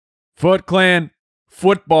Foot Clan,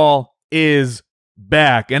 football is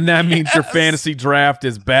back, and that means your fantasy draft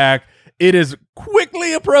is back. It is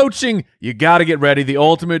quickly approaching. You got to get ready. The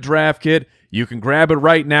Ultimate Draft Kit. You can grab it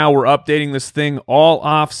right now. We're updating this thing all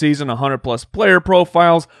off-season, 100-plus player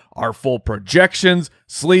profiles, our full projections,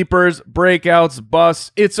 sleepers, breakouts,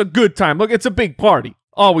 busts. It's a good time. Look, it's a big party.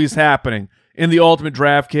 Always happening in the Ultimate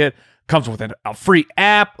Draft Kit. Comes with a free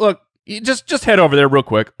app. Look, you just head over there real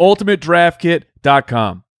quick.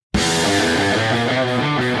 UltimateDraftKit.com.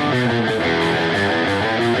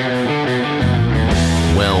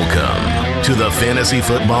 Welcome to the Fantasy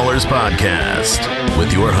Footballers Podcast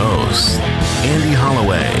with your hosts, Andy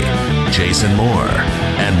Holloway, Jason Moore,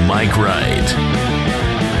 and Mike Wright.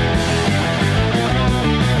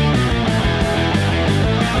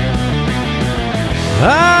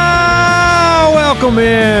 Welcome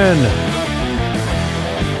in.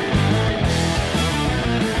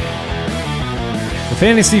 The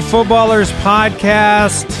Fantasy Footballers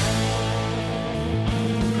Podcast.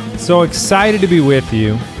 So excited to be with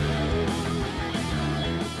you.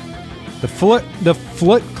 The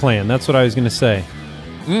Foot Clan, that's what I was going to say.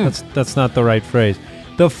 That's not the right phrase.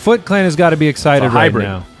 The Foot Clan has got to be excited right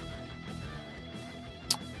now.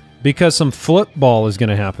 Because some football is going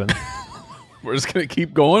to happen. We're just going to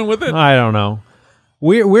keep going with it? I don't know.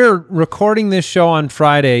 We're recording this show on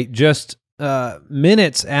Friday just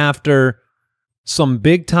minutes after some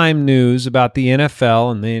big-time news about the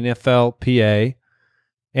NFL and the NFLPA,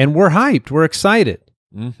 and we're hyped. We're excited.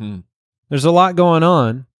 Mm-hmm. There's a lot going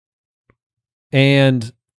on,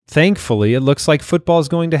 and thankfully, it looks like football is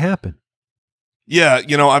going to happen. Yeah,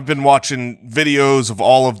 you know, I've been watching videos of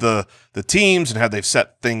all of the teams and how they've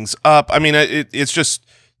set things up. I mean, it's just...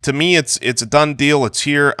 To me, it's a done deal. It's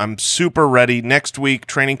here. I'm super ready. Next week,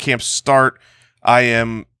 training camps start. I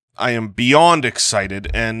am beyond excited.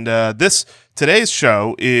 And today's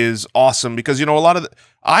show is awesome because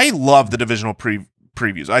I love the divisional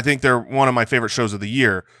previews. I think they're one of my favorite shows of the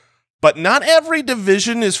year. But not every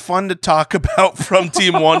division is fun to talk about from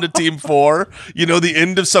Team 1 to Team 4. You know, the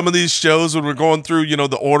end of some of these shows when we're going through,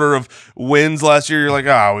 the order of wins last year, you're like,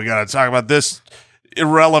 we got to talk about this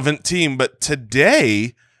irrelevant team. But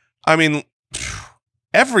today, I mean,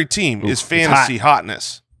 every team is fantasy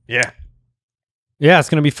hotness. Yeah. Yeah, it's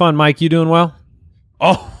going to be fun. Mike, you doing well?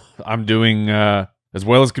 Oh, I'm doing as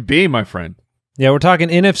well as could be, my friend. Yeah, we're talking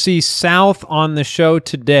NFC South on the show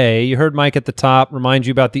today. You heard Mike at the top remind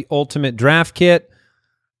you about the Ultimate Draft Kit.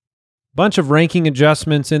 Bunch of ranking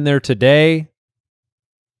adjustments in there today.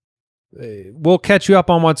 We'll catch you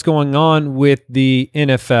up on what's going on with the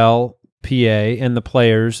NFLPA and the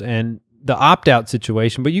players and the opt-out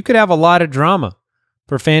situation, but you could have a lot of drama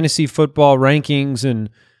for fantasy football rankings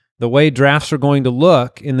and the way drafts are going to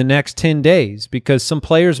look in the next 10 days because some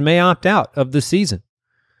players may opt out of the season.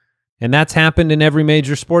 And that's happened in every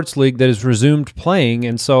major sports league that has resumed playing,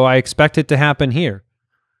 and so I expect it to happen here.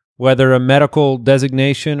 Whether a medical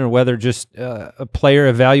designation or whether just a player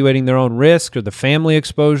evaluating their own risk or the family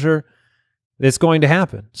exposure, it's going to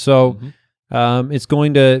happen. So it's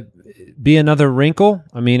going to be another wrinkle.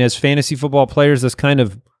 I mean, as fantasy football players, that's kind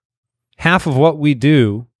of half of what we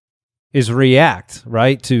do is react,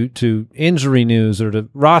 right, to injury news or to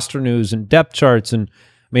roster news and depth charts. And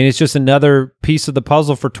I mean, it's just another piece of the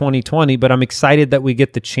puzzle for 2020, but I'm excited that we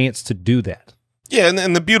get the chance to do that. Yeah,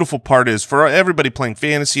 and the beautiful part is for everybody playing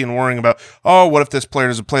fantasy and worrying about, what if this player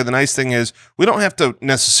doesn't play? The nice thing is we don't have to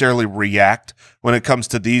necessarily react when it comes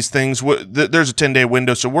to these things. There's a 10-day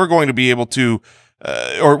window, so we're going to be able to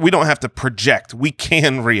or we don't have to project. We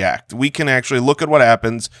can react. We can actually look at what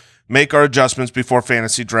happens, make our adjustments before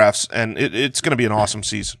fantasy drafts, and it's going to be an awesome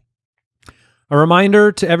season. A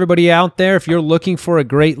reminder to everybody out there, if you're looking for a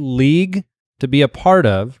great league to be a part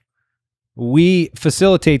of, we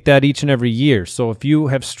facilitate that each and every year. So if you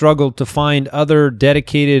have struggled to find other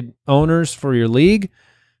dedicated owners for your league,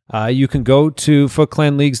 you can go to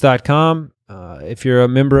footclanleagues.com. If you're a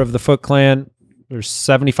member of the Foot Clan, there's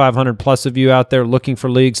 7,500 plus of you out there looking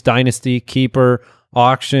for leagues, dynasty, keeper,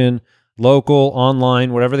 auction, local,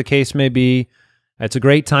 online, whatever the case may be. It's a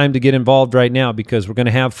great time to get involved right now because we're going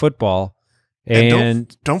to have football.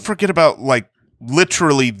 And don't forget about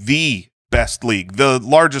literally the best league, the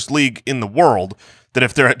largest league in the world, that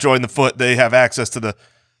if they're at Join the Foot, they have access to the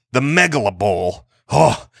Megala Bowl.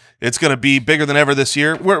 Oh, it's going to be bigger than ever this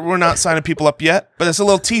year. We're not signing people up yet, but it's a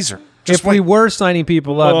little teaser. If we were signing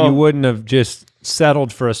people up, you wouldn't have just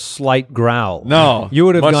settled for a slight growl. No. You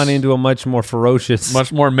would have gone into a much more ferocious...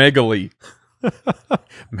 Much more megally.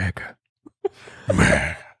 Mega.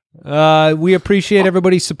 We appreciate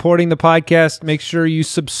everybody supporting the podcast. Make sure you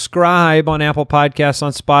subscribe on Apple Podcasts,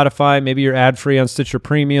 on Spotify. Maybe you're ad-free on Stitcher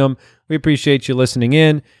Premium. We appreciate you listening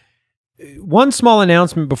in. One small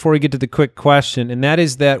announcement before we get to the quick question, and that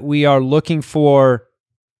is that we are looking for,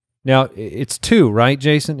 now it's 2, right,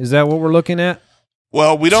 Jason? Is that what we're looking at?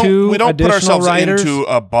 Well, we don't put ourselves writers into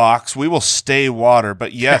a box. We will stay water.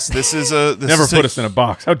 But yes, this is a Never put us in a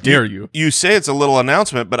box. How dare you? You say it's a little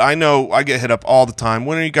announcement, but I know I get hit up all the time.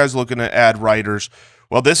 When are you guys looking to add writers?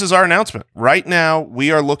 Well, this is our announcement. Right now,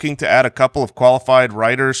 we are looking to add a couple of qualified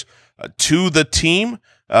writers to the team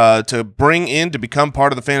to bring in to become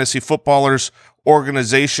part of the Fantasy Footballers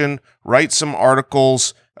organization, write some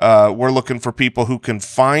articles. We're looking for people who can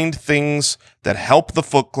find things that help the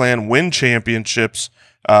Foot Clan win championships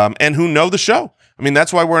and who know the show. I mean,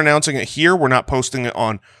 that's why we're announcing it here. We're not posting it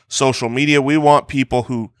on social media. We want people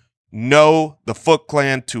who know the Foot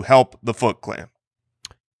Clan to help the Foot Clan.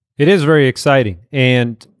 It is very exciting.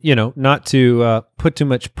 And, you know, not to put too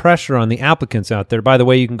much pressure on the applicants out there. By the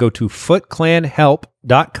way, you can go to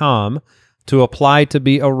footclanhelp.com to apply to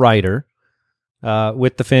be a writer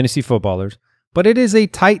with the Fantasy Footballers. But it is a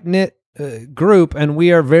tight-knit group, and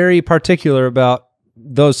we are very particular about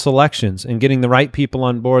those selections and getting the right people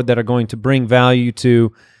on board that are going to bring value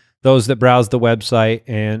to those that browse the website.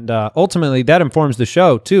 And ultimately, that informs the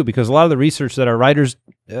show, too, because a lot of the research that our writers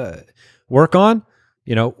work on,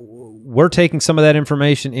 you know, we're taking some of that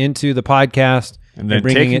information into the podcast. And then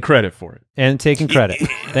taking credit for it. And taking credit.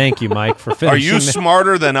 Thank you, Mike, for finishing. Are you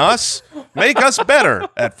smarter than us? Make us better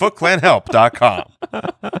at footclanhelp.com.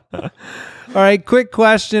 All right, quick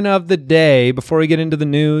question of the day before we get into the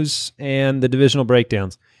news and the divisional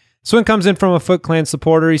breakdowns. This one comes in from a Foot Clan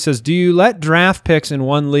supporter. He says, do you let draft picks in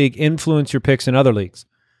one league influence your picks in other leagues?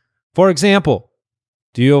 For example,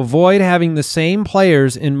 do you avoid having the same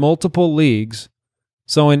players in multiple leagues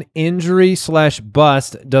so an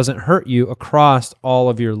injury/bust doesn't hurt you across all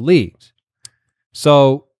of your leagues?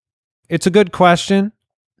 So it's a good question.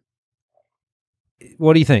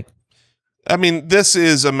 What do you think? I mean, this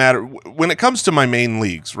is a matter when it comes to my main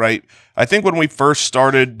leagues, right? I think when we first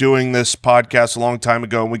started doing this podcast a long time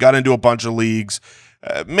ago and we got into a bunch of leagues,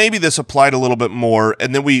 maybe this applied a little bit more,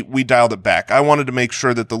 and then we dialed it back. I wanted to make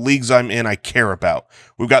sure that the leagues I'm in, I care about.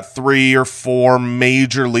 We've got 3 or 4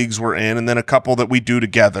 major leagues we're in, and then a couple that we do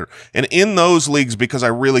together. And in those leagues, because I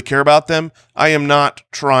really care about them, I am not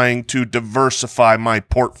trying to diversify my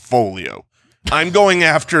portfolio. I'm going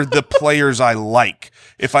after the players I like.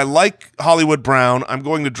 If I like Hollywood Brown, I'm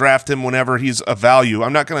going to draft him whenever he's a value.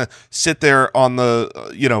 I'm not going to sit there on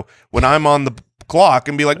the, when I'm on the clock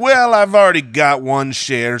and be like, well, I've already got 1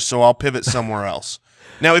 share, so I'll pivot somewhere else.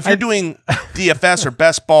 Now, if you're doing DFS or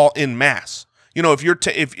best ball in mass, if you're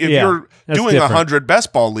you're doing 100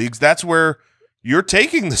 best ball leagues, that's where you're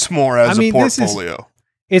taking this more as a portfolio.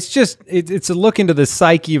 It's a look into the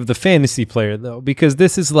psyche of the fantasy player, though, because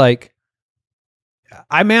this is like,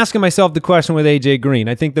 I'm asking myself the question with AJ Green.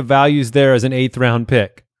 I think the value's there as an 8th round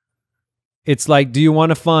pick. It's like, do you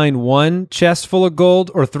want to find 1 chest full of gold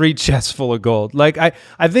or 3 chests full of gold? Like, I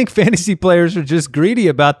think fantasy players are just greedy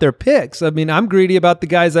about their picks. I mean, I'm greedy about the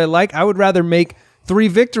guys I like. I would rather make 3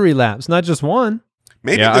 victory laps, not just 1.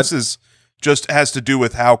 Maybe this is just has to do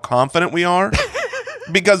with how confident we are.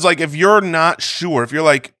 Because, like, if you're not sure, if you're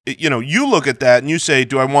like, you look at that and you say,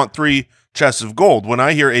 do I want 3 chests of gold? When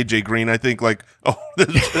I hear AJ Green, I think like, oh,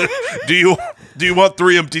 do you want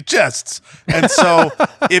 3 empty chests? And so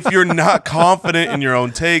if you're not confident in your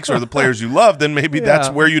own takes or the players you love, then maybe that's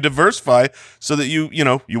where you diversify so that you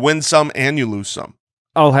win some and you lose some.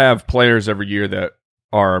 I'll have players every year that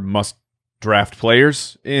are must draft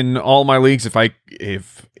players in all my leagues if I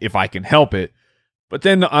can help it. But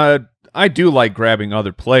then I do like grabbing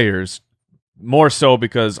other players more so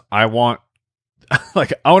because I want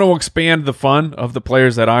to expand the fun of the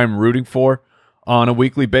players that I'm rooting for on a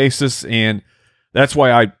weekly basis, and that's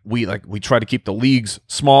why we try to keep the leagues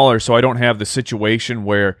smaller so I don't have the situation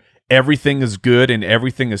where everything is good and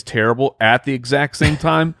everything is terrible at the exact same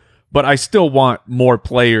time, but I still want more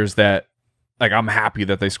players that I'm happy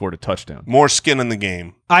that they scored a touchdown. More skin in the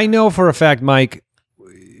game. I know for a fact Mike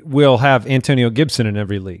will have Antonio Gibson in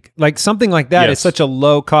every league. Like something like that is such a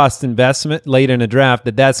low-cost investment late in a draft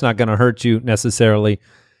that's not going to hurt you necessarily.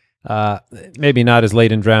 Maybe not as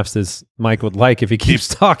late in drafts as Mike would like if he keeps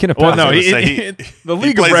talking about. Well, no, the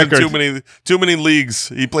league of records. Too many leagues.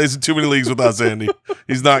 He plays in too many leagues with us, Andy.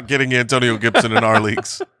 He's not getting Antonio Gibson in our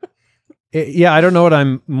leagues. Yeah, I don't know what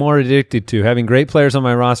I'm more addicted to, having great players on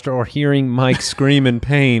my roster or hearing Mike scream in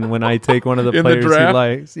pain when I take one of the players he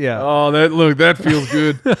likes. Yeah. Oh, that feels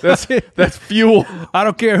good. That's fuel. I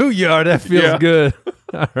don't care who you are. That feels good.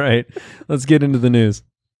 All right, let's get into the news.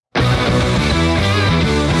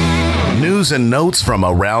 News and notes from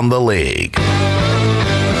around the league.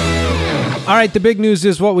 All right, the big news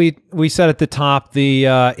is what we said at the top. The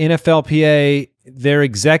NFLPA, their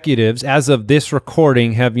executives, as of this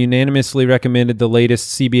recording, have unanimously recommended the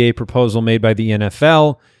latest CBA proposal made by the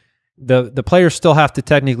NFL. The players still have to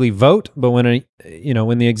technically vote, but when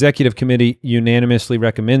the executive committee unanimously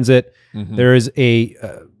recommends it, there is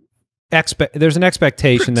there's an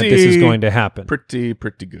expectation that this is going to happen. Pretty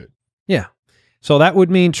good. Yeah. So that would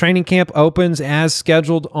mean training camp opens as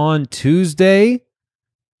scheduled on Tuesday.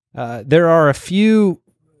 There are a few,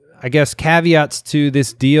 I guess, caveats to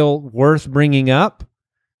this deal worth bringing up.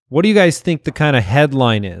 What do you guys think the kind of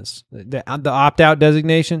headline is? The opt-out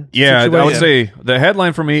designation? Yeah, situation? I would say the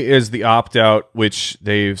headline for me is the opt-out, which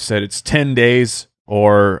they've said it's 10 days,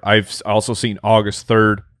 or I've also seen August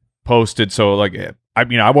 3rd posted. So, like, I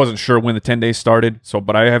mean, I wasn't sure when the 10 days started,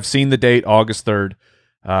 but I have seen the date, August 3rd,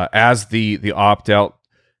 as the opt-out.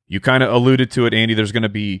 You kind of alluded to it, Andy. There's going to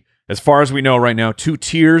be, as far as we know right now, 2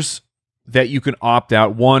 tiers that you can opt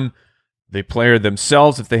out. One, the player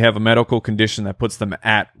themselves, if they have a medical condition that puts them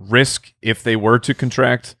at risk if they were to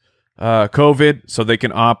contract COVID, so they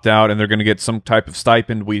can opt out and they're going to get some type of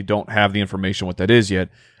stipend. We don't have the information what that is yet.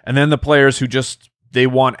 And then the players who just, they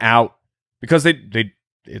want out because no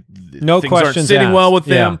things questions aren't sitting asked. well with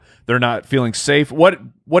them. Yeah. They're not feeling safe.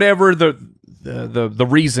 Whatever the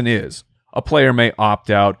reason is, a player may opt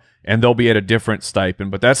out and they'll be at a different stipend.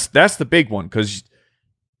 But that's the big one, because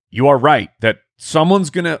you are right that someone's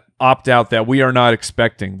going to opt out that we are not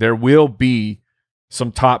expecting. There will be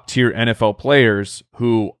some top-tier NFL players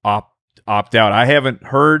who opt out. I haven't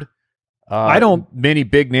heard many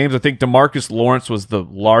big names. I think DeMarcus Lawrence was the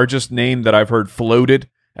largest name that I've heard floated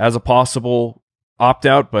as a possible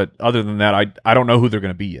opt-out, but other than that, I don't know who they're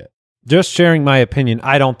going to be yet. Just sharing my opinion,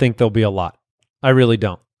 I don't think there'll be a lot. I really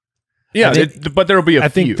don't. Yeah, but there'll be a few. I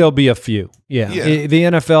think there'll be a few. Yeah. The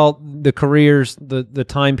NFL, the careers, the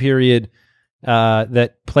time period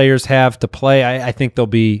that players have to play, I think there'll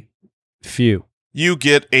be few. You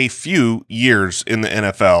get a few years in the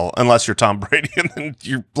NFL, unless you're Tom Brady and then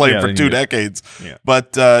you're playing for 2 decades. Yeah.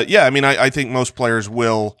 But I mean, I think most players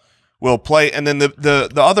will play. And then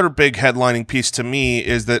the other big headlining piece to me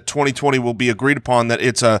is that 2020 will be agreed upon that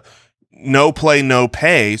it's a no play, no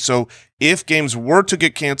pay. So if games were to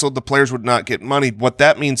get canceled, the players would not get money. What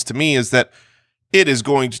that means to me is that it is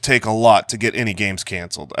going to take a lot to get any games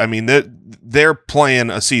canceled. I mean, they're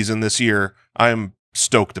playing a season this year. I'm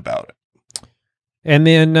stoked about it. And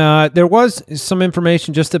then there was some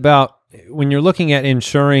information just about when you're looking at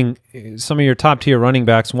insuring some of your top-tier running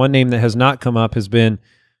backs, one name that has not come up has been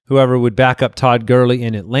whoever would back up Todd Gurley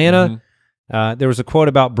in Atlanta. There was a quote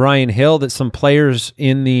about Brian Hill that some players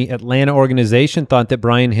in the Atlanta organization thought that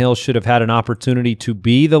Brian Hill should have had an opportunity to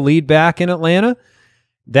be the lead back in Atlanta.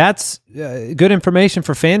 That's good information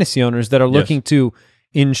for fantasy owners that are looking to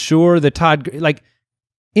ensure that Todd, like,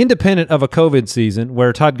 independent of a COVID season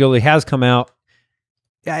where Todd Gurley has come out.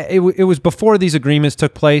 It was before these agreements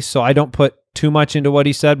took place, so I don't put too much into what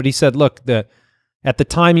he said, but he said, look, at the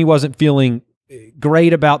time he wasn't feeling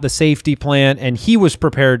great about the safety plan, and he was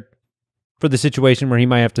prepared for the situation where he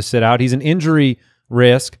might have to sit out. He's an injury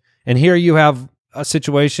risk, and here you have a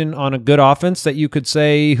situation on a good offense that you could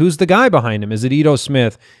say, who's the guy behind him? Is it Ito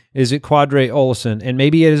Smith? Is it Quadre Olesen? And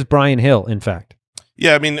maybe it is Brian Hill, in fact.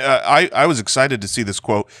 Yeah, I mean, I was excited to see this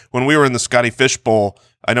quote. When we were in the Scotty Fish Bowl,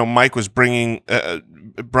 I know Mike was bringing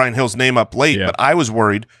Brian Hill's name up late, but I was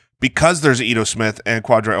worried because there's Ito Smith and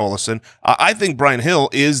Quadre Olesen. I think Brian Hill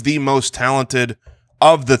is the most talented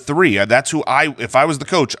of the three. That's who if I was the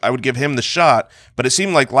coach, I would give him the shot. But it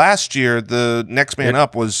seemed like last year the next man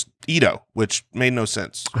up was Ito, which made no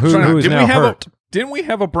sense. Who is now hurt? Didn't we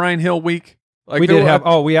have a Brian Hill week? Like we did have.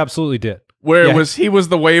 Oh, we absolutely did. Where he was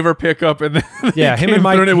the waiver pickup, and then him and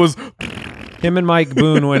Mike. It was him and Mike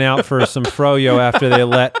Boone went out for some froyo after they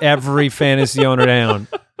let every fantasy owner down.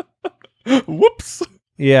 Whoops.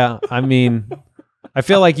 Yeah, I mean, I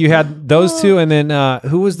feel like you had those two, and then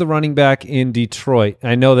who was the running back in Detroit?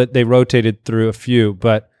 I know that they rotated through a few,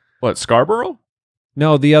 but what, Scarborough?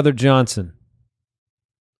 No, the other Johnson.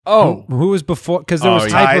 Oh, who was before? Because there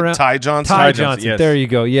was Ty Johnson. Ty Johnson. Yes. There you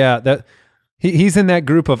go. Yeah, that he's in that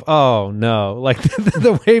group of like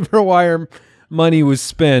the waiver wire money was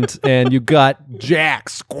spent, and you got jack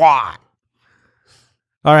squat.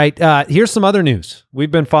 All right, here's some other news.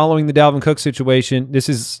 We've been following the Dalvin Cook situation. This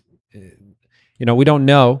is, we don't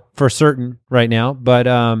know for certain right now, but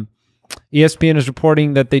ESPN is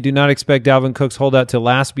reporting that they do not expect Dalvin Cook's holdout to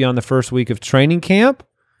last beyond the first week of training camp.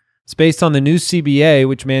 It's based on the new CBA,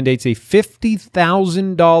 which mandates a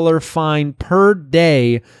 $50,000 fine per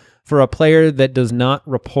day for a player that does not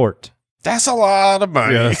report. That's a lot of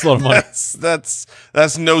money. Yeah, that's a lot of money. That's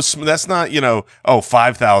not,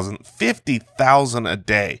 5,000, 50,000 a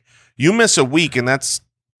day. You miss a week and that's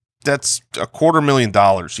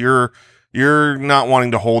 $250,000. You're not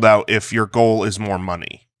wanting to hold out if your goal is more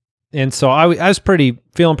money. And so I was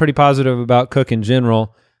feeling pretty positive about Cook in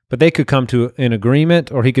general, but they could come to an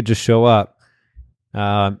agreement or he could just show up.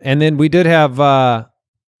 And then we did have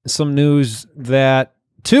some news that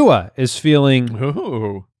Tua is feeling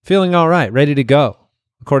all right, ready to go,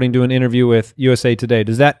 according to an interview with USA Today.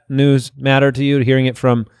 Does that news matter to you, hearing it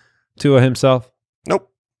from Tua himself? Nope.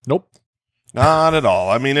 Not at all.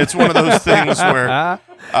 I mean, it's one of those things where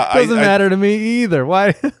doesn't matter to me either.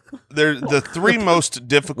 Why? They're the three most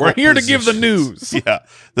difficult. We're here to give the news. Yeah,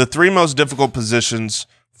 the three most difficult positions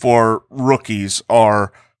for rookies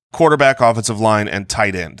are quarterback, offensive line, and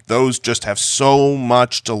tight end. Those just have so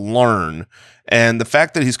much to learn. And the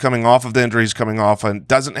fact that he's coming off of the injury he's coming off and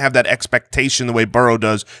doesn't have that expectation the way Burrow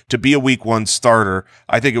does to be a week one starter,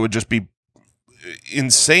 I think it would just be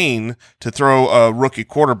insane to throw a rookie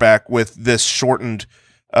quarterback with this shortened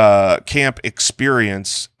camp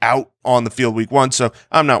experience out on the field week one. So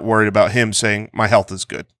I'm not worried about him saying my health is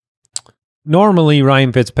good. Normally,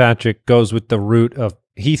 Ryan Fitzpatrick goes with the route of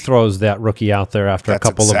he throws that rookie out there after a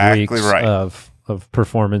couple of weeks of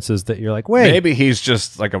performances that you're like, wait. Maybe he's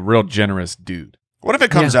just like a real generous dude. What if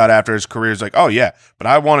it comes out after his career is like, oh, yeah, but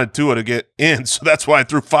I wanted Tua to get in, so that's why I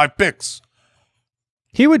threw 5 picks.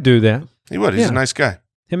 He would do that. He would. He's a nice guy.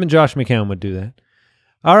 Him and Josh McCown would do that.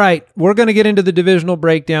 All right, we're going to get into the divisional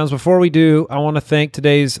breakdowns. Before we do, I want to thank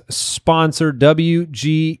today's sponsor,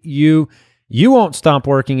 WGU. You won't stop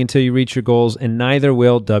working until you reach your goals, and neither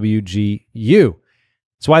will WGU.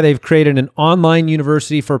 It's why they've created an online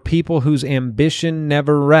university for people whose ambition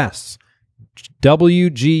never rests.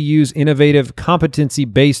 WGU's innovative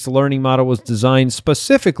competency-based learning model was designed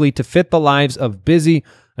specifically to fit the lives of busy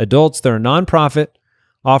adults. They're a nonprofit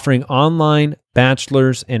offering online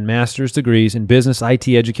bachelor's and master's degrees in business, IT,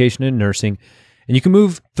 education, and nursing. And you can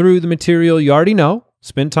move through the material you already know,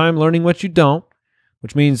 spend time learning what you don't,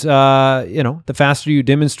 which means, the faster you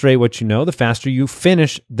demonstrate what you know, the faster you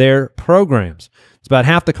finish their programs. It's about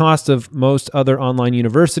half the cost of most other online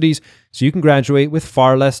universities, so you can graduate with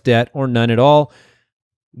far less debt or none at all.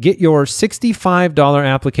 Get your $65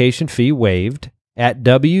 application fee waived at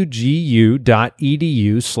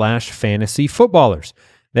wgu.edu/fantasyfootballers.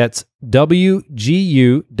 That's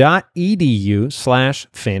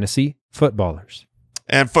wgu.edu/fantasyfootballers.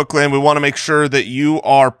 And Foot Clan, we want to make sure that you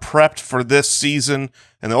are prepped for this season,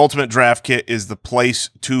 and the Ultimate Draft Kit is the place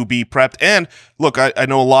to be prepped. And look, I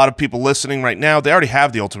know a lot of people listening right now, they already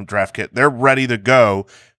have the Ultimate Draft Kit. They're ready to go,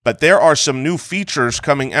 but there are some new features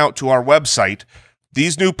coming out to our website.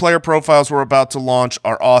 These new player profiles we're about to launch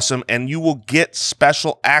are awesome, and you will get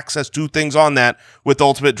special access to things on that with the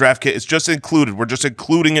Ultimate Draft Kit. It's just included. We're just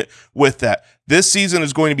including it with that. This season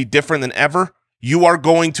is going to be different than ever. You are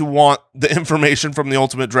going to want the information from the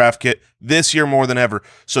Ultimate Draft Kit this year more than ever.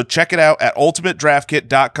 So check it out at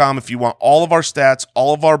ultimatedraftkit.com if you want all of our stats,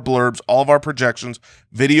 all of our blurbs, all of our projections,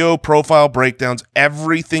 video, profile breakdowns,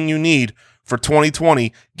 everything you need for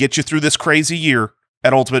 2020. Get you through this crazy year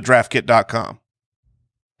at ultimatedraftkit.com.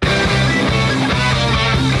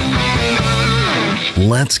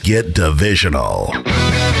 Let's get divisional.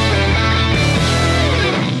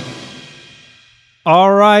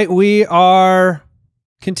 All right, we are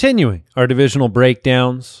continuing our divisional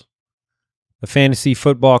breakdowns, the fantasy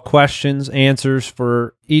football questions, answers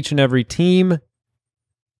for each and every team.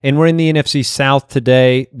 And we're in the NFC South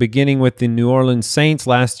today, beginning with the New Orleans Saints,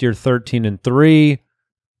 last year 13-3.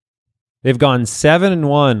 They've gone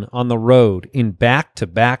 7-1 on the road in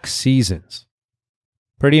back-to-back seasons.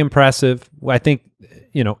 Pretty impressive. I think,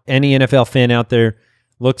 any NFL fan out there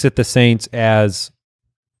looks at the Saints as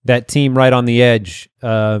that team right on the edge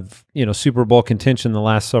of, Super Bowl contention the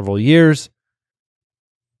last several years.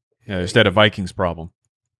 Yeah, instead of Vikings problem.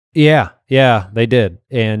 Yeah, they did.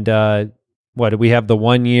 And what, we have the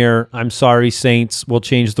 1 year, I'm sorry, Saints, we'll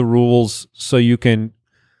change the rules so you can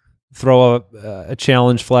throw a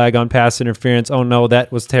challenge flag on pass interference. Oh, no,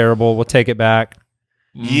 that was terrible. We'll take it back.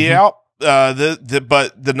 Yeah. But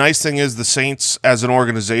the nice thing is the Saints as an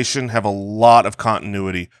organization have a lot of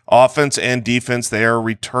continuity. Offense and defense, they are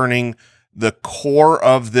returning the core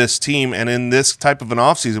of this team. And in this type of an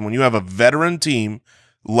offseason, when you have a veteran team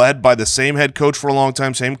led by the same head coach for a long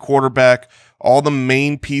time, same quarterback, all the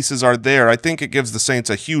main pieces are there, I think it gives the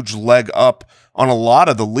Saints a huge leg up on a lot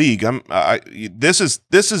of the league. This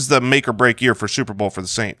is the make or break year for Super Bowl for the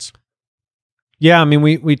Saints. Yeah, I mean,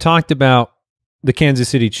 we talked about the Kansas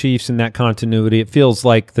City Chiefs and that continuity. It feels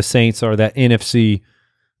like the Saints are that NFC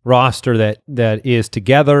roster that is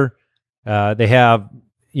together. They have,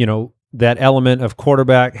 that element of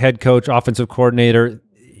quarterback, head coach, offensive coordinator.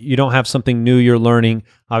 You don't have something new you're learning.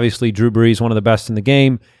 Obviously, Drew Brees, one of the best in the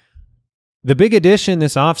game. The big addition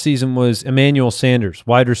this offseason was Emmanuel Sanders,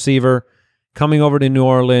 wide receiver, coming over to New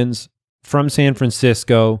Orleans from San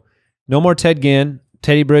Francisco. No more Ted Ginn.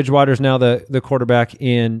 Teddy Bridgewater is now the quarterback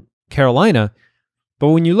in Carolina. But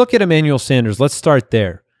when you look at Emmanuel Sanders, let's start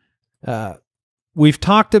there. We've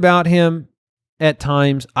talked about him at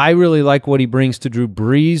times. I really like what he brings to Drew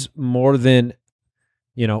Brees more than,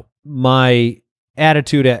 my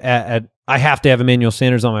attitude at I have to have Emmanuel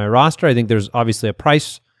Sanders on my roster. I think there's obviously a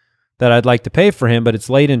price that I'd like to pay for him, but it's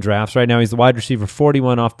late in drafts. Right now he's the wide receiver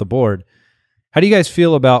 41 off the board. How do you guys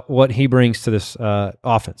feel about what he brings to this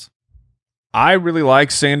offense? I really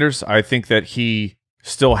like Sanders. I think that he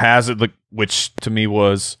still has it, which to me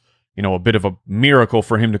was, a bit of a miracle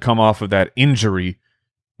for him to come off of that injury.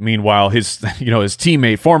 Meanwhile, his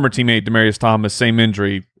former teammate Demaryius Thomas, same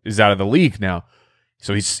injury, is out of the league now.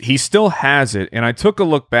 So he still has it. And I took a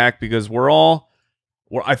look back because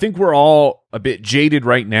I think we're all a bit jaded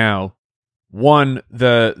right now. One,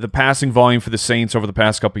 the passing volume for the Saints over the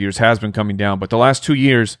past couple of years has been coming down, but the last 2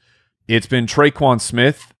 years, it's been Traquan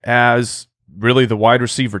Smith as really the wide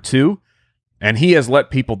receiver 2, and he has let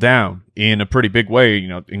people down in a pretty big way,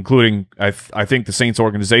 including, I think, the Saints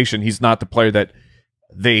organization. He's not the player that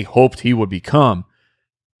they hoped he would become.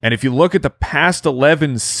 And if you look at the past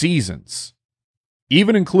 11 seasons,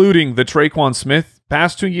 even including the Traquan Smith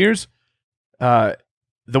past 2 years, the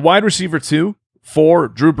wide receiver 2 for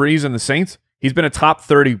Drew Brees and the Saints, he's been a top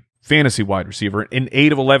 30 fantasy wide receiver in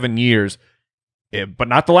 8 of 11 years, but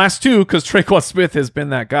not the last 2 because Traquan Smith has been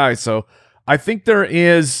that guy. So I think I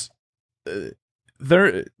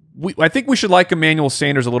think we should like Emmanuel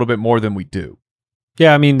Sanders a little bit more than we do.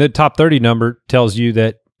 Yeah, I mean, the top 30 number tells you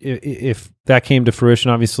that if that came to fruition,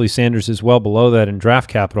 obviously Sanders is well below that in draft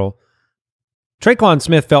capital. Traquan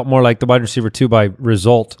Smith felt more like the wide receiver 2 by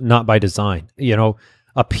result, not by design.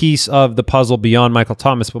 A piece of the puzzle beyond Michael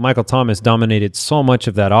Thomas, but Michael Thomas dominated so much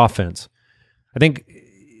of that offense. I think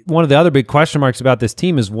one of the other big question marks about this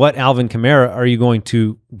team is what Alvin Kamara are you going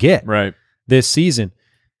to get this season?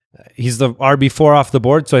 He's the RB4 off the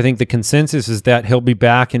board, so I think the consensus is that he'll be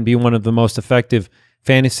back and be one of the most effective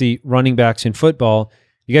fantasy running backs in football.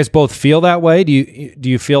 You guys both feel that way? Do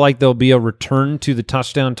you feel like there'll be a return to the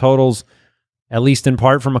touchdown totals, at least in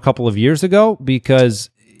part from a couple of years ago? Because,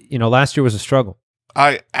 last year was a struggle.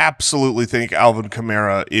 I absolutely think Alvin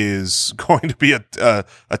Kamara is going to be a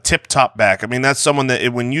tip-top back. I mean, that's someone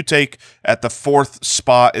that when you take at the 4th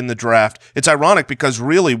spot in the draft, it's ironic because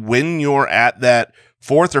really when you're at that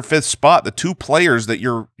 4th or 5th spot, the 2 players that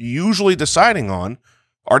you're usually deciding on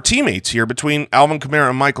are teammates here between Alvin Kamara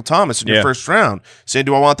and Michael Thomas in your first round. Saying,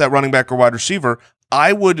 do I want that running back or wide receiver?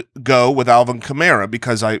 I would go with Alvin Kamara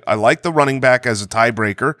because I like the running back as a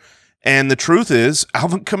tiebreaker. And the truth is,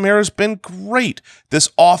 Alvin Kamara's been great. This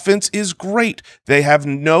offense is great. They have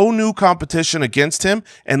no new competition against him.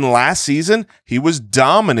 And last season, he was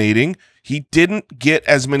dominating. He didn't get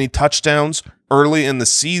as many touchdowns early in the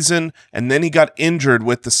season, and then he got injured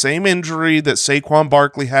with the same injury that Saquon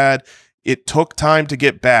Barkley had. It took time to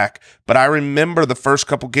get back. But I remember the first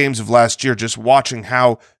couple games of last year just watching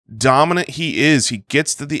how dominant he is. He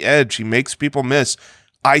gets to the edge. He makes people miss.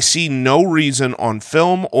 I see no reason on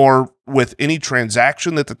film or with any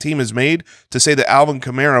transaction that the team has made to say that Alvin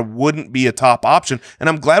Kamara wouldn't be a top option. And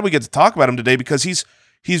I'm glad we get to talk about him today because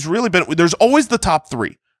he's really been – there's always the top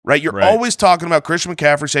 3, right? You're always talking about Christian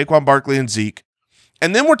McCaffrey, Saquon Barkley, and Zeke.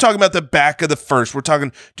 And then we're talking about the back of the first. We're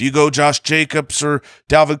talking, do you go Josh Jacobs or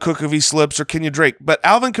Dalvin Cook if he slips or Kenyon Drake? But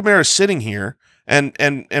Alvin Kamara is sitting here,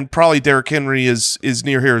 and probably Derrick Henry is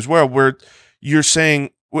near here as well, where you're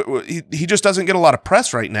saying – he just doesn't get a lot of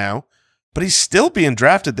press right now, but he's still being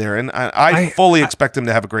drafted there, and I fully expect him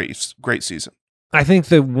to have a great season. I think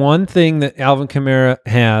the one thing that Alvin Kamara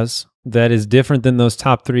has that is different than those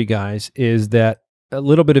top 3 guys is that a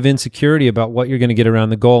little bit of insecurity about what you're going to get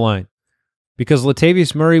around the goal line. Because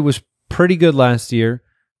Latavius Murray was pretty good last year.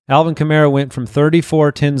 Alvin Kamara went from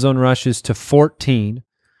 34 10-zone rushes to 14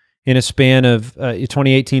 in a span of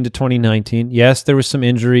 2018 to 2019. Yes, there was some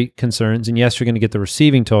injury concerns, and yes, you're going to get the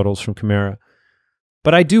receiving totals from Kamara.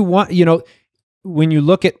 But I do want, when you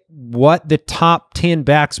look at what the top 10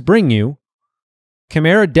 backs bring you,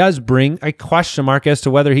 Kamara does bring a question mark as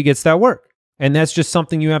to whether he gets that work. And that's just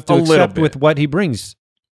something you have to accept with what he brings.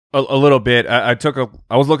 A little bit. I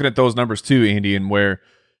was looking at those numbers too, Andy, and where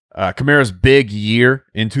Kamara's big year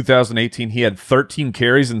in 2018, he had 13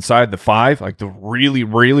 carries inside the 5, like the really,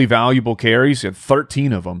 really valuable carries. He had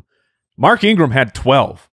 13 of them. Mark Ingram had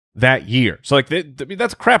 12 that year. So, like,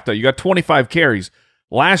 that's crap, though. You got 25 carries.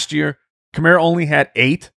 Last year, Kamara only had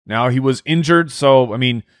 8. Now, he was injured, so, I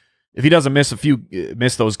mean, if he doesn't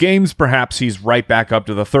miss those games, perhaps he's right back up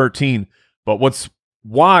to the 13. But what's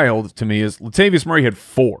wild to me is Latavius Murray had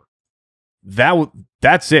 4.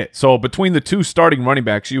 That's it. So between the two starting running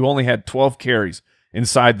backs, you only had 12 carries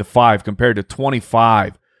inside the 5 compared to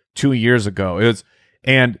 25 2 years ago.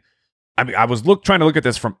 And I mean, I was trying to look at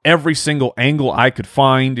this from every single angle I could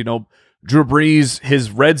find. You know, Drew Brees, his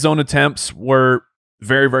red zone attempts were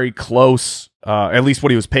very, very close. At least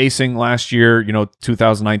what he was pacing last year. You know,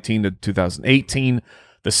 2019 to 2018.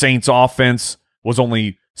 The Saints' offense was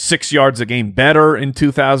only 6 yards a game better in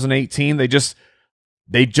 2018. They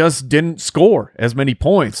just didn't score as many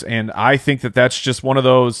points, and I think that's just one of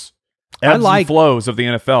those ebbs and flows of the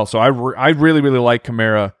NFL. So I really, really like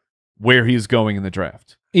Kamara where he's going in the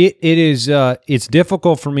draft. It's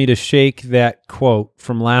difficult for me to shake that quote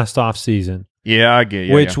from last offseason. Yeah, I get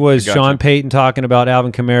you. Which was Sean Payton talking about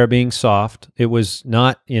Alvin Kamara being soft. It was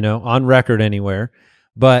not, on record anywhere.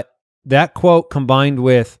 But that quote combined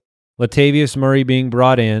with Latavius Murray being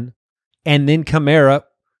brought in, and then Kamara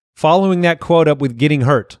following that quote up with getting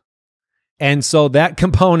hurt. And so that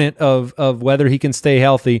component of whether he can stay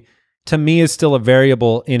healthy, to me, is still a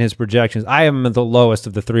variable in his projections. I have him at the lowest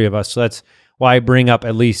of the three of us, so that's why I bring up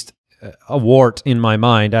at least a wart in my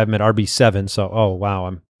mind. I have him at RB7, so, oh, wow,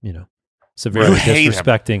 I'm, severely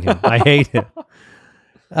disrespecting him. I hate him.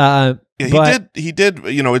 He did.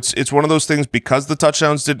 It's one of those things, because the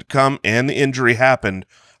touchdowns didn't come and the injury happened.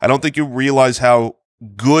 I don't think you realize how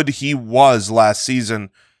good he was last season.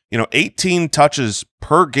 18 touches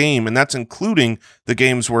per game, and that's including the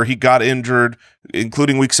games where he got injured,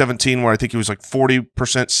 including week 17, where I think he was like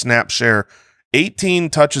 40% snap share. 18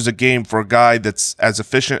 touches a game for a guy that's as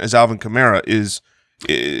efficient as Alvin Kamara is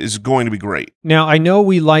going to be great. Now, I know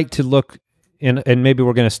we like to look, and maybe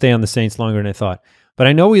we're going to stay on the Saints longer than I thought, but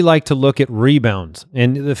I know we like to look at rebounds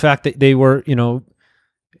and the fact that they were,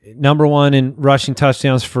 number 1 in rushing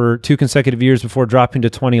touchdowns for 2 consecutive years before dropping to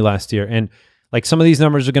 20 last year. And like, some of these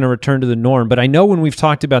numbers are going to return to the norm. But I know when we've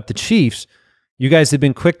talked about the Chiefs, you guys have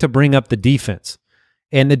been quick to bring up the defense.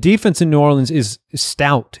 And the defense in New Orleans is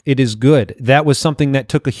stout. It is good. That was something that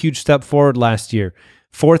took a huge step forward last year.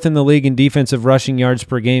 4th in the league in defensive rushing yards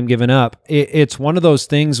per game given up. It's one of those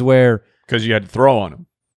things where... Because you had to throw on them.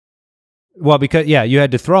 Well, because, yeah, you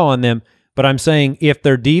had to throw on them. But I'm saying if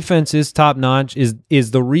their defense is top-notch,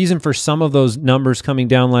 is the reason for some of those numbers coming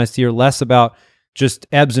down last year less about just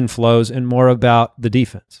ebbs and flows and more about the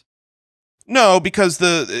defense? No, because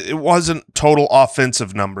it wasn't total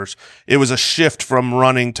offensive numbers. It was a shift from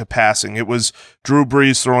running to passing. It was Drew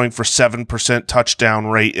Brees throwing for 7% touchdown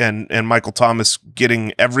rate and Michael Thomas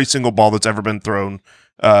getting every single ball that's ever been thrown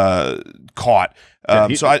caught.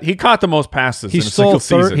 He caught the most passes in a single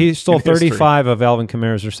season. He stole 35 of Alvin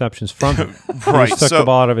Kamara's receptions from him. Right. He took the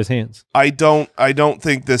ball out of his hands. I don't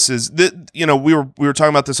think this is we were talking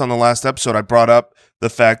about this on the last episode. I brought up the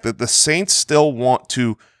fact that the Saints still want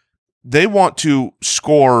to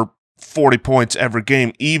score 40 points every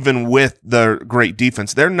game, even with their great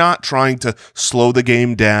defense. They're not trying to slow the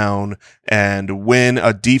game down and win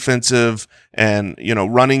a defensive and,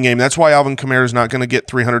 running game. That's why Alvin Kamara is not going to get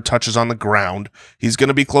 300 touches on the ground. He's going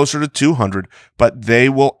to be closer to 200, but they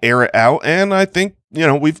will air it out. And I think,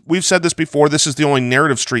 we've said this before. This is the only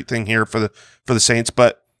narrative street thing here for the Saints,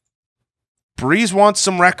 but Brees wants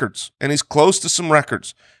some records, and he's close to some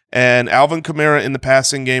records. And Alvin Kamara in the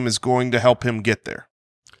passing game is going to help him get there.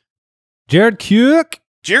 Jared Cook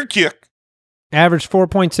averaged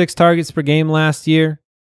 4.6 targets per game last year.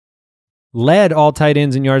 Led all tight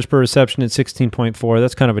ends in yards per reception at 16.4.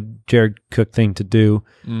 That's kind of a Jared Cook thing to do.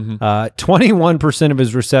 21% of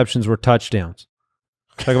his receptions were touchdowns.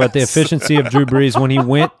 Talk about the efficiency of Drew Brees when he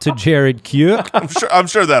went to Jared Cook. I'm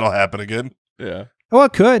sure that'll happen again. Yeah. Oh,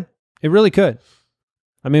 it could. It really could.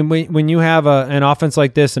 I mean, when you have an offense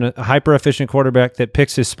like this and a hyper-efficient quarterback that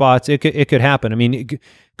picks his spots, it could happen. I mean,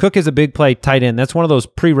 Cook is a big play tight end. That's one of those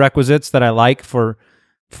prerequisites that I like for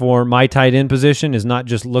my tight end position, is not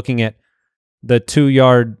just looking at the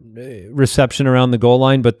 2-yard reception around the goal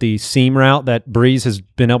line, but the seam route that Brees has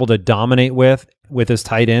been able to dominate with his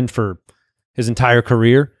tight end for his entire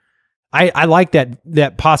career. I like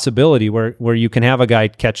that possibility where you can have a guy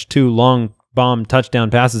catch 2 long bomb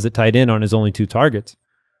touchdown passes at tight end on his only 2 targets.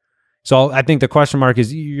 So I think the question mark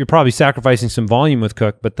is you're probably sacrificing some volume with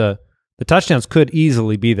Cook, but the touchdowns could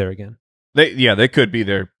easily be there again. They could be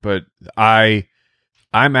there, but I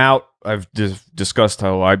I'm out. I've discussed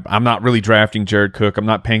how I'm not really drafting Jared Cook. I'm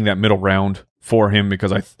not paying that middle round for him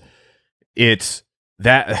because it's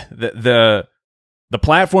that the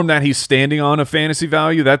platform that he's standing on of fantasy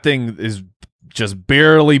value. That thing is just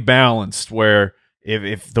barely balanced. Where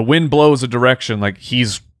if the wind blows a direction, like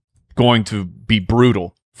he's going to be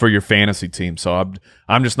brutal for your fantasy team. So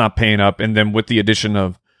I'm just not paying up. And then with the addition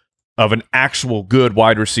of an actual good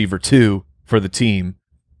wide receiver too for the team,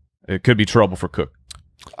 it could be trouble for Cook.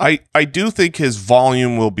 I do think his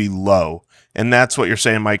volume will be low, and that's what you're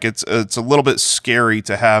saying, Mike. It's a little bit scary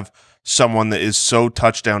to have someone that is so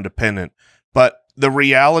touchdown dependent. But the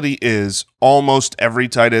reality is almost every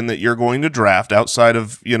tight end that you're going to draft outside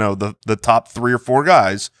of, the top 3 or 4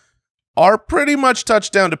 guys are pretty much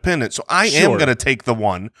touchdown dependent. So I am going to take the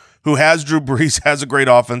one who has Drew Brees, has a great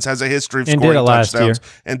offense, has a history of scoring touchdowns,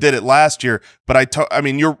 and did it last year. But I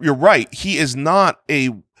mean, you're right. He is not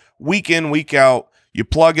a week in, week out. You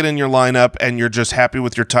plug it in your lineup, and you're just happy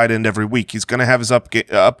with your tight end every week. He's going to have his up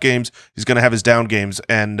games. He's going to have his down games,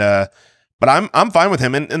 and but I'm fine with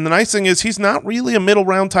him. And the nice thing is, he's not really a middle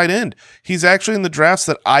round tight end. He's actually in the drafts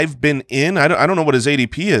that I've been in. I don't know what his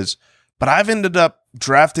ADP is, but I've ended up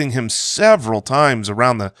drafting him several times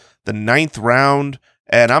around the 9th round,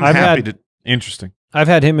 and I'm happy to. Interesting. I've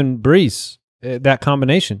had him and Brees, that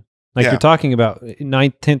combination, like you're talking about,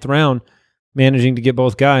 9th, 10th round, managing to get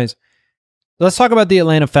both guys. Let's talk about the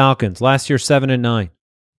Atlanta Falcons. Last year, 7-9.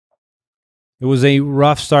 It was a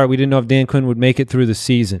rough start. We didn't know if Dan Quinn would make it through the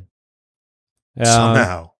season.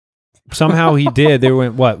 Somehow he did. They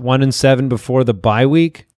went, 1-7 before the bye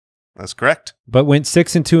week? That's correct. But went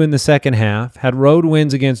 6-2 in the second half. Had road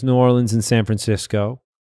wins against New Orleans and San Francisco.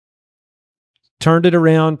 Turned it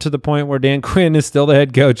around to the point where Dan Quinn is still the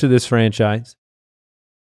head coach of this franchise.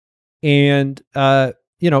 And,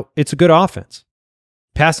 it's a good offense.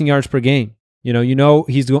 Passing yards per game.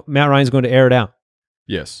 Matt Ryan's going to air it out.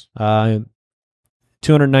 Yes.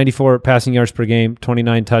 294 passing yards per game,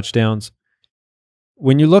 29 touchdowns.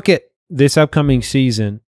 When you look at this upcoming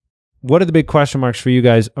season, what are the big question marks for you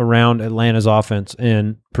guys around Atlanta's offense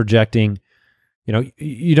and projecting?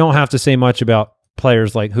 You don't have to say much about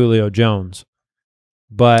players like Julio Jones,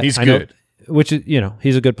 but he's good. Which is,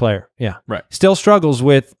 he's a good player. Yeah. Right. Still struggles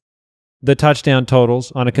with the touchdown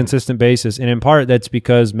totals on a consistent basis. And in part, that's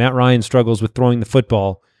because Matt Ryan struggles with throwing the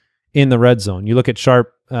football in the red zone. You look at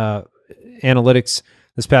Sharp analytics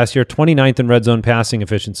this past year, 29th in red zone passing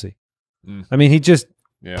efficiency. I mean, he just,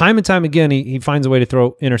 time and time again, he finds a way to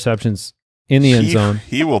throw interceptions in the end zone.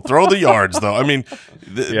 He will throw the yards, though. I mean,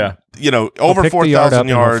 over 4,000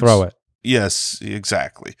 yards. Throw it. Yes,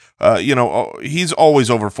 exactly. He's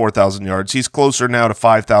always over 4,000 yards. He's closer now to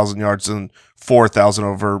 5,000 yards than 4,000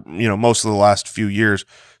 over, most of the last few years.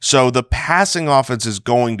 So the passing offense is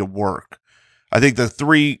going to work. I think the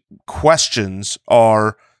 3 questions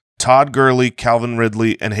are Todd Gurley, Calvin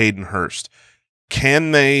Ridley, and Hayden Hurst.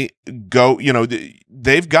 Can they go,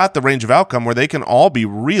 they've got the range of outcome where they can all be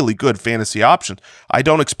really good fantasy options. I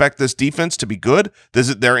don't expect this defense to be good.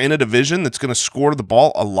 They're in a division that's going to score the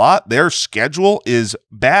ball a lot. Their schedule is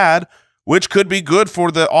bad, which could be good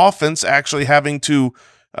for the offense actually having to,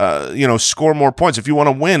 score more points. If you want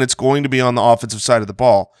to win, it's going to be on the offensive side of the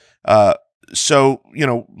ball. So,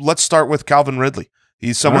 let's start with Calvin Ridley.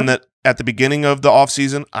 He's someone that at the beginning of the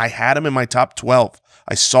offseason, I had him in my top 12.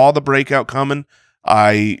 I saw the breakout coming.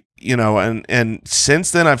 And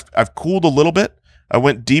since then I've cooled a little bit. I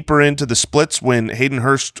went deeper into the splits when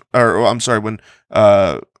when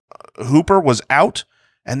Hooper was out,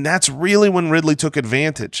 and that's really when Ridley took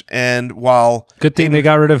advantage. And while good thing they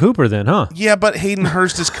got rid of Hooper then, huh? Yeah, but Hayden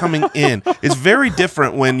Hurst is coming in. It's very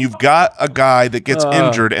different when you've got a guy that gets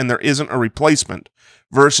injured and there isn't a replacement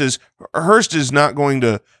versus Hurst is not going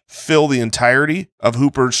to fill the entirety of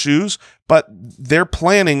Hooper's shoes, but they're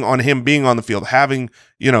planning on him being on the field, having,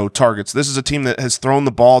 targets. This is a team that has thrown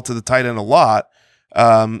the ball to the tight end a lot.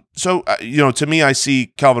 To me, I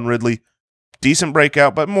see Calvin Ridley, decent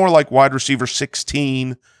breakout, but more like wide receiver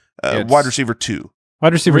 16, wide receiver 2.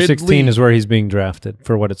 Wide receiver 16 is where he's being drafted,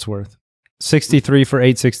 for what it's worth. 63 for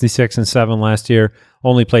 866 and 7 last year,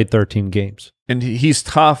 only played 13 games. And he's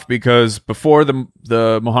tough because before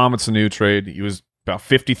the Mohamed Sanu trade, he was about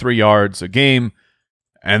 53 yards a game.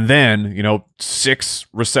 And then, 6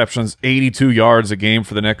 receptions, 82 yards a game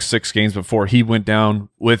for the next 6 games before he went down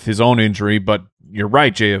with his own injury. But you're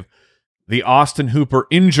right, Jay. The Austin Hooper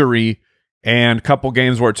injury and a couple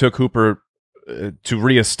games where it took Hooper to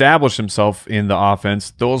reestablish himself in the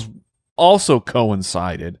offense, those also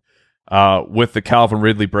coincided with the Calvin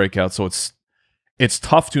Ridley breakout. So it's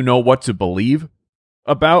tough to know what to believe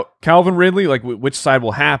about Calvin Ridley, like which side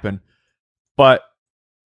will happen. But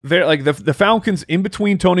they're like the Falcons in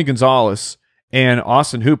between Tony Gonzalez and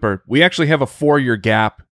Austin Hooper. We actually have a 4-year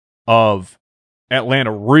gap of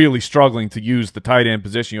Atlanta really struggling to use the tight end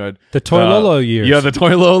position. You had The Toilolo years. Yeah, the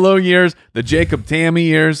Toilolo years, the Jacob Tammy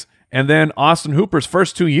years, and then Austin Hooper's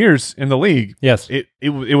first 2 years in the league. Yes. It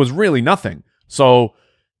was really nothing. So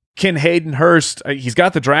can Hayden Hurst, he's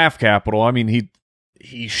got the draft capital. I mean,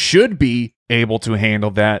 he should be able to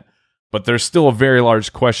handle that, but there's still a very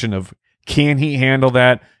large question of can he handle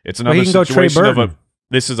that? It's another situation of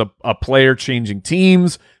this is a player changing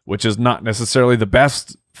teams, which is not necessarily the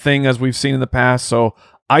best thing as we've seen in the past. So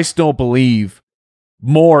I still believe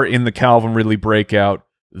more in the Calvin Ridley breakout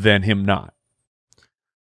than him not.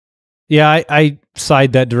 Yeah, I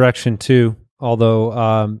side that direction too.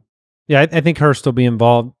 Although, I think Hurst will be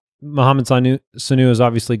involved. Mohamed Sanu is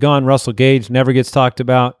obviously gone. Russell Gage never gets talked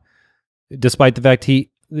about, despite the fact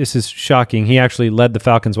this is shocking. He actually led the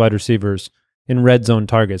Falcons wide receivers in red zone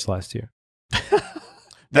targets last year.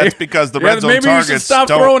 That's because the red zone maybe targets you should stop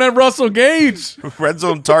throwing at Russell Gage. Red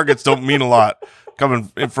zone targets don't mean a lot coming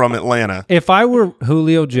from Atlanta. If I were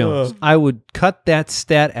Julio Jones, I would cut that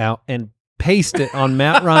stat out and paste it on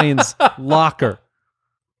Matt Ryan's locker.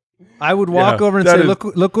 I would walk over and say,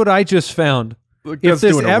 look what I just found. If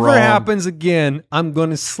this ever happens again, I'm going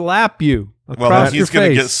to slap you across your face. He's going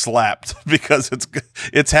to get slapped because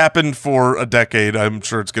it's happened for a decade. I'm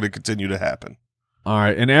sure it's going to continue to happen. All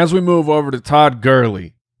right, and as we move over to Todd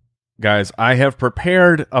Gurley, guys, I have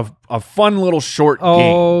prepared a fun little short game.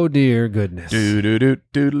 Oh, dear goodness.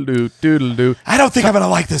 Do-do-do-do-do-do-do-do. I don't think I'm going to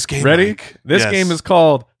like this game, Ready? Mike. This game is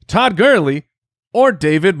called Todd Gurley or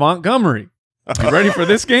David Montgomery. You ready for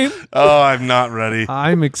this game? Oh, I'm not ready.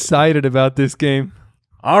 I'm excited about this game.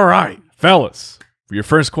 All right, fellas, for your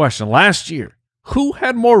first question. Last year, who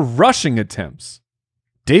had more rushing attempts?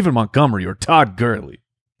 David Montgomery or Todd Gurley?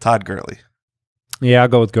 Todd Gurley. Yeah, I'll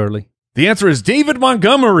go with Gurley. The answer is David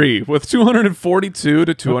Montgomery with 242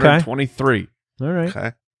 to 223. All right.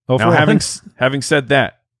 Okay. Now, having said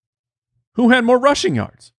that, who had more rushing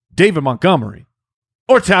yards? David Montgomery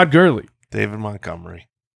or Todd Gurley? David Montgomery.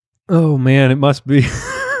 Oh man, it must be.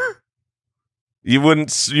 You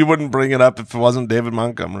wouldn't bring it up if it wasn't David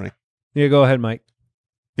Montgomery. Yeah, go ahead, Mike.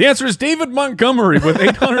 The answer is David Montgomery with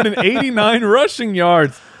 889 rushing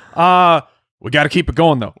yards. We got to keep it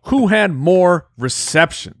going, though. Who had more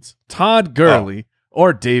receptions, Todd Gurley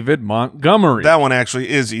or David Montgomery? That one actually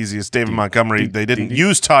is easiest. David Montgomery. They didn't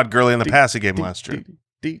use Todd Gurley in the passing game last year.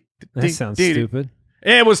 That sounds stupid.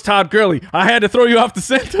 It was Todd Gurley. I had to throw you off the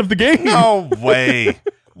scent of the game. No way.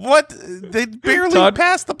 What? They barely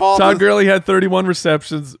passed the ball. Todd Gurley had 31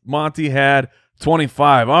 receptions. Monty had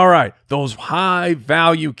 25. All right. Those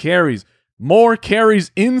high-value carries. More carries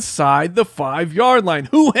inside the 5-yard line.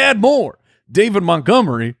 Who had more? David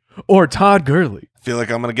Montgomery or Todd Gurley? I feel like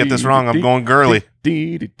I'm going to get this wrong. I'm going Gurley.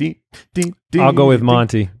 I'll go with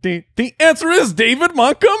Monty. The answer is David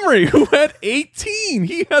Montgomery, who had 18.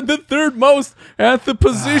 He had the third most at the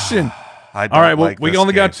position. All right, well, we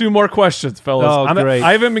only got 2 more questions, fellas. Oh, great.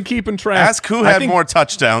 I haven't been keeping track. Ask who had more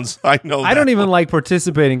touchdowns. I know I don't even like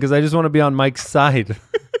participating because I just want to be on Mike's side.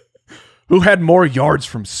 Who had more yards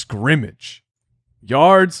from scrimmage?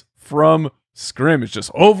 Yards from scrimmage.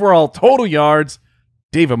 Just overall total yards.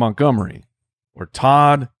 David Montgomery or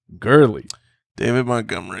Todd Gurley? David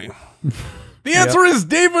Montgomery. The answer is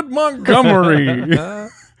David Montgomery.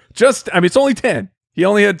 It's only 10. He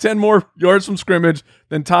only had 10 more yards from scrimmage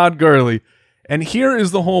than Todd Gurley. And here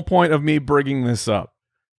is the whole point of me bringing this up.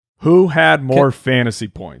 Who had more fantasy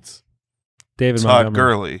points? David Todd Montgomery.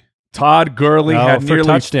 Gurley. Todd Gurley had nearly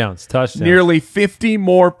touchdowns. Nearly 50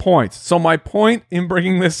 more points. So my point in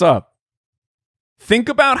bringing this up, think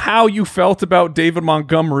about how you felt about David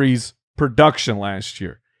Montgomery's production last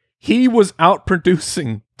year. He was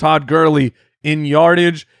outproducing Todd Gurley in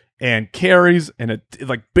yardage and carries and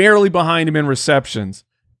barely behind him in receptions.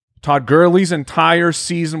 Todd Gurley's entire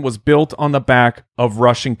season was built on the back of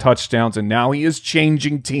rushing touchdowns, and now he is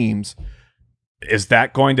changing teams. Is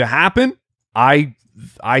that going to happen? I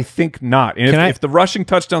think not. And if the rushing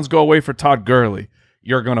touchdowns go away for Todd Gurley,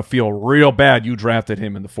 you're going to feel real bad you drafted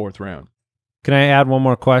him in the 4th round. Can I add one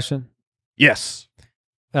more question? Yes.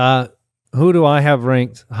 Who do I have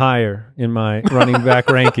ranked higher in my running back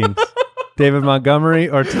rankings? David Montgomery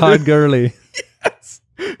or Todd Gurley? Yes.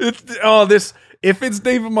 If it's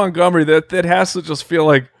David Montgomery, that has to just feel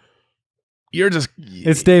like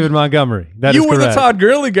it's David Montgomery. That is correct. You were the Todd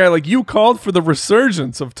Gurley guy. Like, you called for the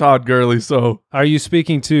resurgence of Todd Gurley. So are you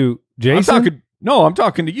speaking to Jason? I'm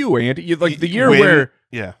talking to you, Andy. The year where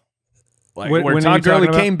Like When where are you Todd Gurley talking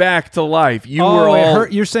about? came back to life. You Oh, were all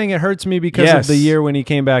you're saying it hurts me because Yes. of the year when he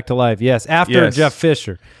came back to life. Yes, after Yes. Jeff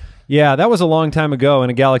Fisher. Yeah, that was a long time ago in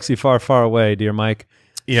a galaxy far, far away, dear Mike.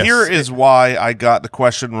 yes. Here is why I got the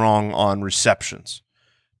question wrong on receptions,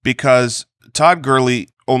 because Todd Gurley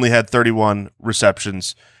only had 31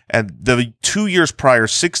 receptions, and the 2 years prior,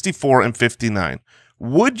 64 and 59.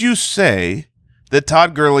 Would you say that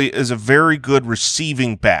Todd Gurley is a very good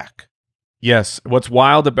receiving back? Yes. What's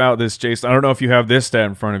wild about this, Jason, I don't know if you have this stat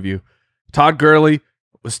in front of you. Todd Gurley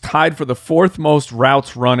was tied for the 4th most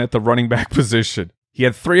routes run at the running back position. He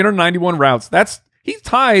had 391 routes. He's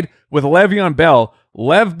tied with Le'Veon Bell.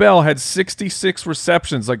 Lev Bell had 66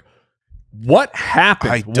 receptions. Like, what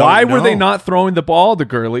happened? I don't Why were they know. not throwing the ball to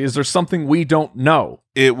Gurley? Is there something we don't know?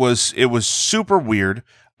 It was super weird.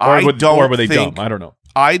 Or I were they think, dumb? I don't know.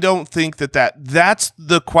 I don't think that's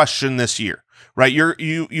the question this year, right?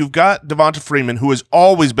 You've got Devonta Freeman, who has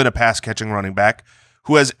always been a pass catching running back,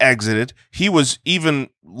 who has exited. He was even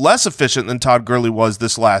less efficient than Todd Gurley was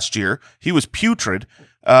this last year. He was putrid.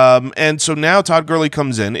 And so now Todd Gurley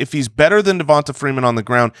comes in. If he's better than Devonta Freeman on the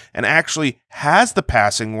ground and actually has the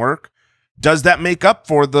passing work, does that make up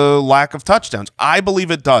for the lack of touchdowns? I believe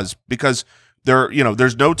it does, because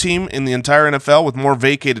there's no team in the entire NFL with more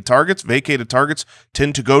vacated targets. Vacated targets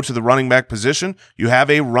tend to go to the running back position. You have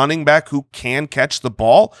a running back who can catch the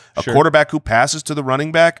ball, a Sure. quarterback who passes to the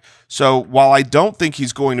running back. So while I don't think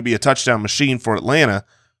he's going to be a touchdown machine for Atlanta,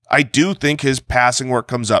 I do think his passing work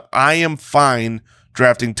comes up. I am fine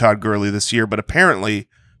drafting Todd Gurley this year, but apparently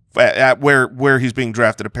at where he's being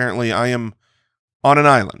drafted, apparently I am on an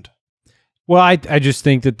island. Well, I just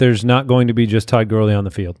think that there's not going to be just Todd Gurley on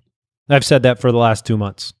the field. I've said that for the last 2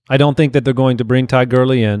 months. I don't think that they're going to bring Todd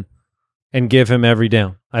Gurley in and give him every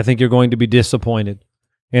down. I think you're going to be disappointed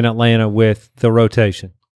in Atlanta with the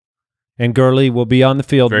rotation. And Gurley will be on the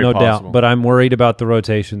field, Very no possible. doubt, but I'm worried about the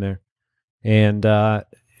rotation there. And, I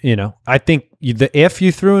think if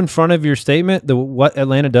you threw in front of your statement what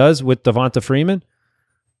Atlanta does with Devonta Freeman,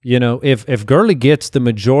 if Gurley gets the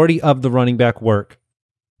majority of the running back work,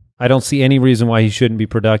 I don't see any reason why he shouldn't be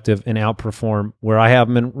productive and outperform where I have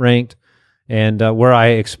him ranked and where I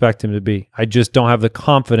expect him to be. I just don't have the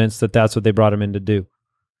confidence that that's what they brought him in to do.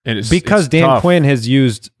 And Because it's Dan tough. Quinn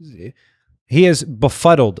he has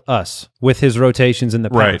befuddled us with his rotations in the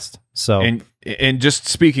Right. past. So And just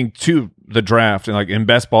speaking to the draft and like in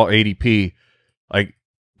best ball ADP, like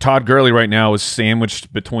Todd Gurley right now is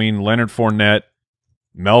sandwiched between Leonard Fournette,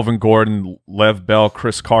 Melvin Gordon, Lev Bell,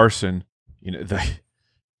 Chris Carson.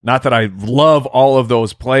 Not that I love all of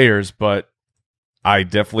those players, but I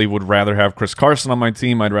definitely would rather have Chris Carson on my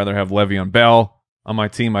team. I'd rather have Le'Veon Bell on my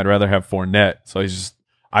team. I'd rather have Fournette. So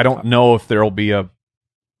I don't know if there will be a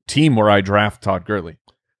team where I draft Todd Gurley.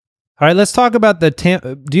 all right, let's talk about the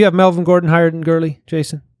do you have Melvin Gordon higher than Gurley,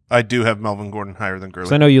 Jason? I do have Melvin Gordon higher than Because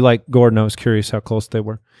Gurley. I know you like Gordon. I was curious how close they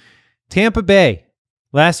were. Tampa Bay,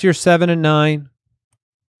 last year 7-9.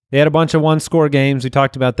 They had a bunch of one-score games. We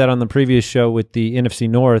talked about that on the previous show with the NFC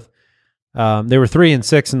North. They were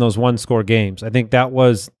 3-6 in those one-score games. I think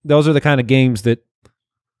those are the kind of games that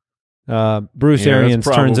Bruce Yeah, Arians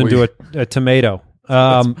that's turns into a tomato.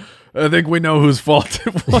 I think we know whose fault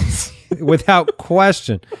it was. Without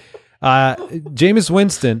question. Jameis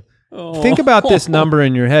Winston, think about this number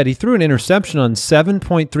in your head. He threw an interception on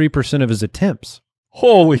 7.3% of his attempts.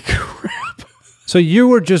 Holy crap. So you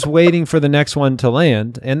were just waiting for the next one to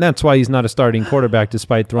land, and that's why he's not a starting quarterback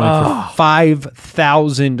despite throwing for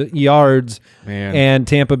 5,000 yards Man. and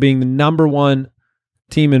Tampa being the #1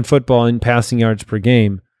 team in football in passing yards per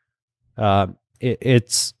game.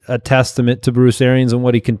 It's a testament to Bruce Arians and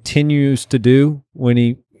what he continues to do when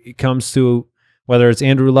he comes to whether it's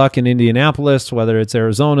Andrew Luck in Indianapolis, whether it's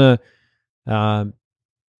Arizona,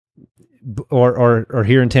 or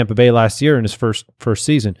here in Tampa Bay last year in his first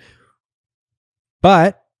season.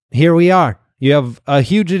 But here we are. You have a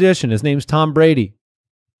huge addition. His name's Tom Brady.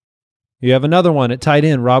 You have another one at tight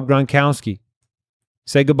end, Rob Gronkowski.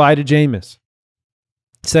 Say goodbye to Jameis.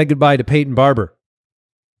 Say goodbye to Peyton Barber.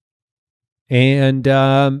 And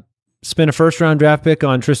spent a first-round draft pick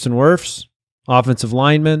on Tristan Wirfs, offensive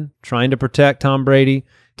lineman, trying to protect Tom Brady.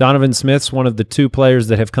 Donovan Smith's one of the 2 players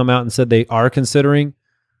that have come out and said they are considering.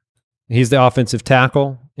 He's the offensive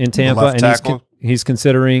tackle in Tampa, Left and tackle. he's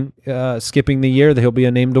considering skipping the year that he'll be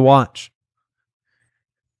a name to watch.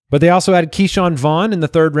 But they also added Keyshawn Vaughn in the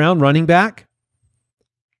 3rd round, running back,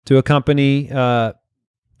 to accompany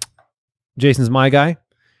Jason's my guy,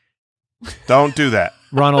 Don't do that.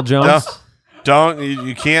 Ronald Jones.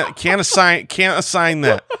 You can't assign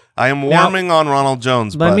that. I am warming on Ronald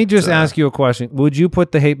Jones. Let but, me just ask you a question. Would you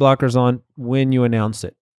put the hate blockers on when you announce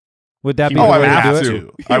it? Would that be Oh, the I way would to have do it?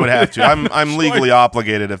 to. I would have to. I'm legally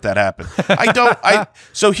obligated if that happened.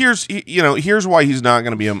 So here's why he's not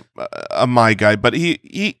going to be a my guy. But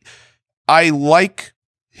I like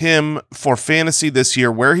him for fantasy this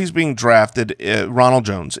year, where he's being drafted. Ronald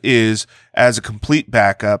Jones is as a complete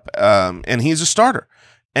backup, and he's a starter.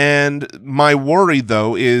 And my worry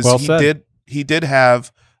though is he did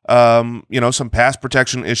have some pass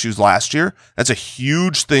protection issues last year. That's a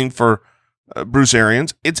huge thing for Bruce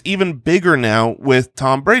Arians. It's even bigger now with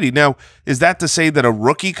Tom Brady. Now, is that to say that a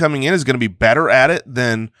rookie coming in is going to be better at it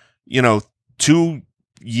than 2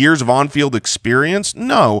 years of on-field experience?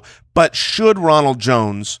 No, but should Ronald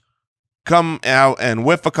Jones come out and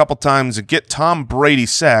whiff a couple times and get Tom Brady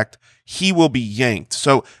sacked, he will be yanked.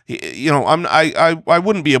 So, I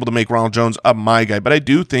wouldn't be able to make Ronald Jones a my guy, but I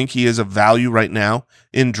do think he is a value right now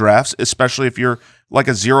in drafts, especially if you're like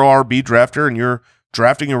a 0 RB drafter and you're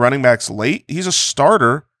drafting your running backs late. He's a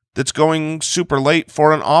starter that's going super late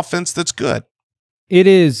for an offense that's good. It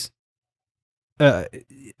is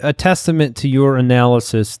a testament to your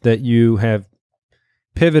analysis that you have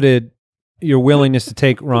pivoted your willingness to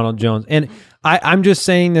take Ronald Jones. And I'm just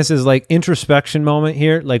saying this is like introspection moment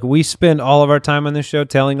here. Like, we spend all of our time on this show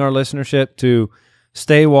telling our listenership to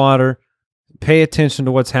stay water, pay attention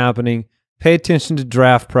to what's happening, pay attention to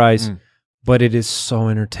draft price. But it is so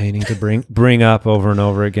entertaining to bring up over and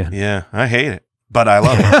over again. Yeah, I hate it, but I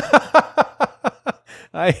love it.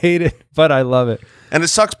 I hate it, but I love it. And it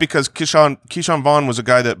sucks because Keyshawn Vaughn was a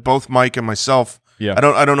guy that both Mike and myself. Yeah.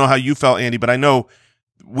 I don't know how you felt, Andy, but I know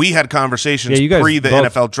we had conversations you guys pre the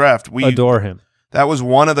both NFL draft. We adore him. That was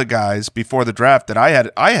one of the guys before the draft that I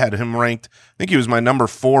had him ranked. I think he was my number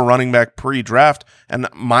 4 running back pre-draft, and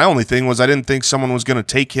my only thing was I didn't think someone was going to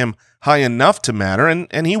take him high enough to matter,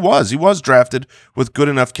 and he was. He was drafted with good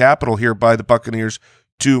enough capital here by the Buccaneers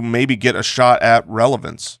to maybe get a shot at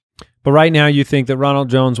relevance. But right now you think that Ronald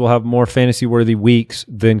Jones will have more fantasy-worthy weeks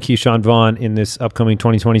than Keyshawn Vaughn in this upcoming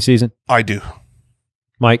 2020 season? I do.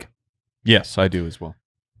 Mike? Yes, I do as well.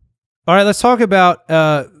 All right, let's talk about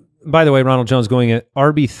by the way, Ronald Jones going at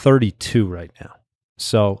RB 32 right now.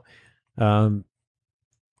 So,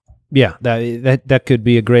 yeah, that could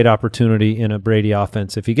be a great opportunity in a Brady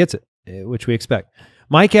offense if he gets it, which we expect.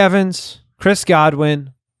 Mike Evans, Chris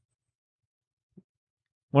Godwin,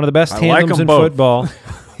 one of the best tandems in football.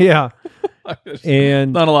 Yeah,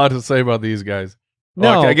 and not a lot to say about these guys.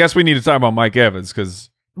 No, well, I guess we need to talk about Mike Evans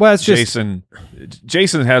because Jason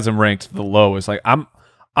has him ranked the lowest. Like I'm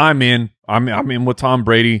in with Tom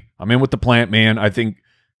Brady. I'm in with the plant man. I think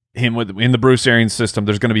in the Bruce Arians system,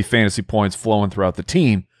 there's going to be fantasy points flowing throughout the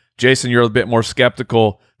team. Jason, you're a bit more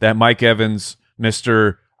skeptical that Mike Evans,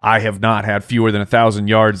 I have not had fewer than 1,000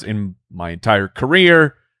 yards in my entire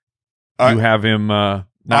career. You have him not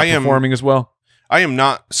performing as well. I am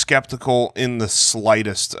not skeptical in the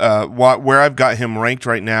slightest. Where I've got him ranked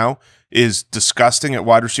right now is disgusting at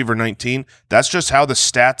wide receiver 19. That's just how the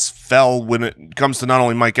stats fell when it comes to not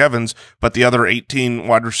only Mike Evans, but the other 18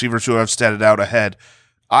 wide receivers who have statted out ahead.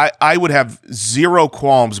 I would have zero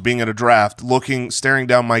qualms being at a draft, staring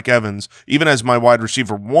down Mike Evans, even as my wide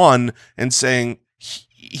receiver 1, and saying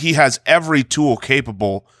he has every tool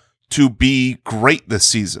capable to be great this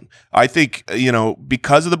season. I think,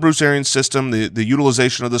 because of the Bruce Arians system, the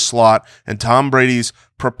utilization of the slot, and Tom Brady's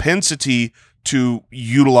propensity to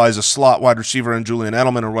utilize a slot wide receiver in Julian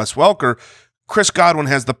Edelman or Wes Welker, Chris Godwin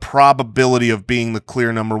has the probability of being the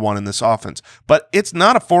clear number 1 in this offense. But it's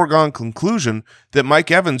not a foregone conclusion that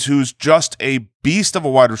Mike Evans, who's just a beast of a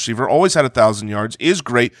wide receiver, always had 1,000 yards, is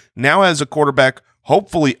great, now has a quarterback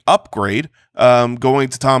hopefully upgrade going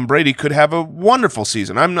to Tom Brady, could have a wonderful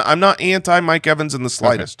season. I'm not anti-Mike Evans in the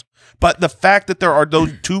slightest. Okay. But the fact that there are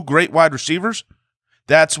those 2 great wide receivers,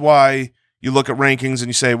 that's why you look at rankings and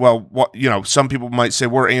you say, well, some people might say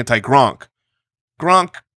we're anti-Gronk.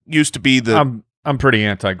 Gronk used to be I'm pretty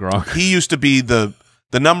anti-Gronk. He used to be the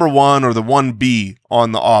number 1 or the 1B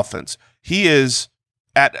on the offense. He is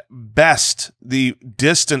at best the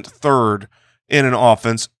distant third in an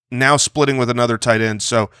offense, now splitting with another tight end.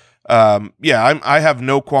 So, I have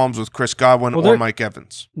no qualms with Chris Godwin or Mike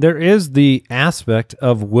Evans. There is the aspect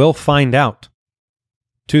of we'll find out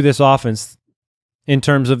to this offense in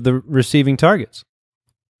terms of the receiving targets.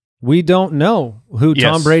 We don't know who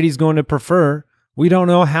Tom Brady's going to prefer. We don't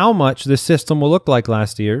know how much the system will look like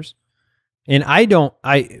last year's. And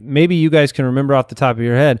maybe you guys can remember off the top of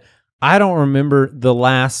your head, I don't remember the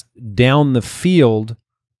last down the field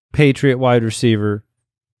Patriot wide receiver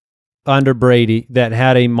under Brady that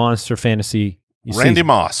had a monster fantasy Randy season.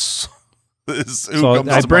 Moss.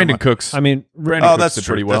 Brandon Cooks. I mean, Brandon Cooks that's did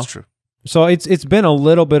true. pretty well. That's true. So it's been a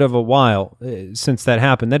little bit of a while since that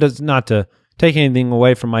happened. That is not to take anything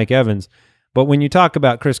away from Mike Evans, but when you talk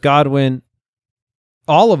about Chris Godwin,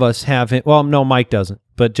 all of us have him. Well, no, Mike doesn't,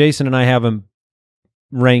 but Jason and I have him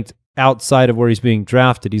ranked outside of where he's being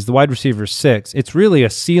drafted. He's the wide receiver 6. It's really a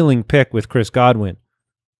ceiling pick with Chris Godwin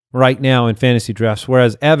right now in fantasy drafts,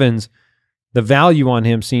 whereas Evans, the value on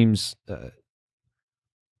him seems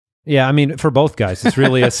yeah, I mean, for both guys, it's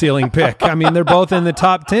really a ceiling pick. I mean, they're both in the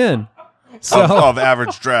top 10 of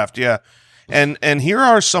average draft, yeah. And here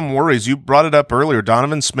are some worries. You brought it up earlier.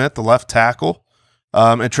 Donovan Smith, the left tackle,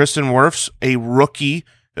 and Tristan Wirfs, a rookie.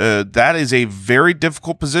 That is a very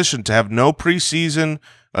difficult position to have no preseason,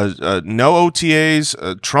 no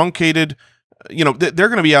OTAs, truncated. You know, they're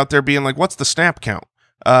going to be out there being like, what's the snap count?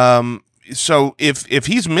 So if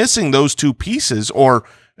he's missing those two pieces, or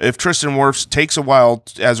if Tristan Wirfs takes a while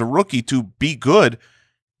as a rookie to be good,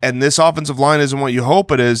 and this offensive line isn't what you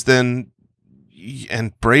hope it is, then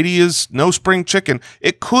and Brady is no spring chicken,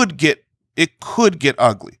 it could get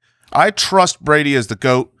ugly. I trust Brady as the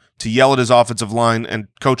GOAT to yell at his offensive line and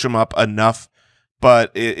coach him up enough,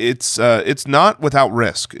 but it's not without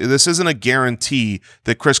risk. This isn't a guarantee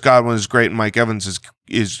that Chris Godwin is great and Mike Evans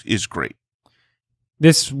is great.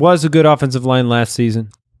 This was a good offensive line last season,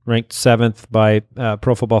 ranked 7th by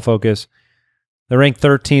Pro Football Focus. They're ranked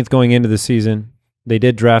 13th going into the season. They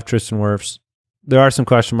did draft Tristan Wirfs. There are some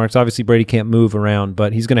question marks. Obviously, Brady can't move around,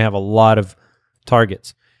 but he's going to have a lot of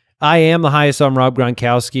targets. I am the highest on Rob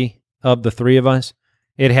Gronkowski of the three of us.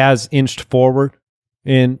 It has inched forward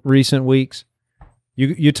in recent weeks.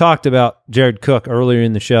 You talked about Jared Cook earlier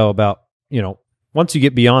in the show about, you know, once you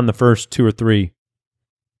get beyond the first 2 or 3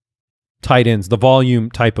 tight ends, the volume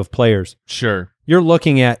type of players. Sure. You're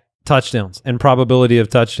looking at touchdowns and probability of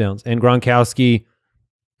touchdowns, and Gronkowski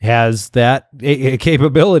has that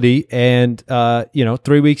capability. And,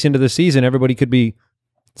 3 weeks into the season, everybody could be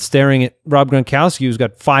staring at Rob Gronkowski, who's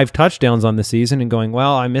got 5 touchdowns on the season, and going,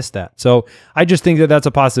 well, I missed that. So I just think that that's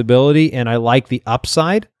a possibility, and I like the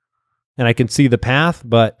upside, and I can see the path,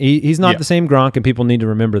 but he's not the same Gronk, and people need to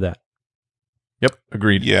remember that. Yep,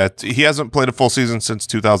 agreed. Yeah, he hasn't played a full season since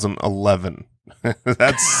 2011.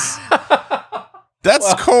 That's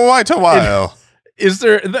quite a while. Is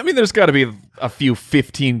there? I mean, there's got to be a few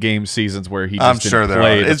 15-game seasons where he just didn't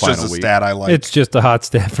play. It's just a stat I like. It's just a hot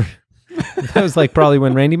stat for. That was like probably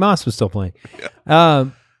when Randy Moss was still playing. Yeah.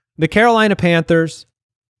 The Carolina Panthers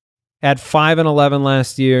at 5-11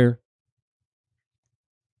 last year.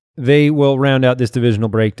 They will round out this divisional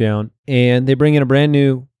breakdown, and they bring in a brand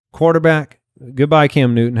new quarterback. Goodbye,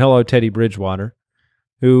 Cam Newton. Hello, Teddy Bridgewater,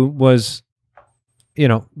 who was,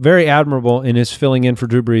 very admirable in his filling in for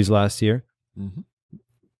Drew Brees last year. Mm-hmm.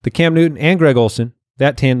 The Cam Newton and Greg Olsen,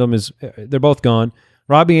 that tandem they're both gone.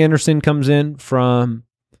 Robbie Anderson comes in from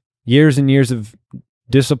years and years of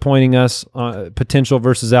disappointing us potential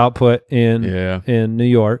versus output in New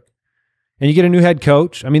York. And you get a new head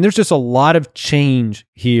coach. I mean, there's just a lot of change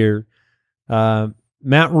here. Matt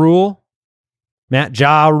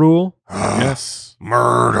Ja Rule. Yes.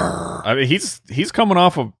 Murder. I mean, he's coming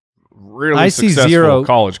off a really successful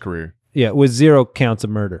college career. Yeah, with 0 counts of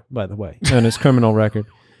murder, by the way, on his criminal record.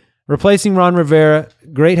 Replacing Ron Rivera,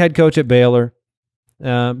 great head coach at Baylor,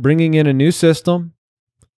 bringing in a new system,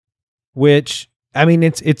 which, I mean,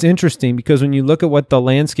 it's interesting because when you look at what the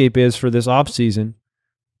landscape is for this offseason,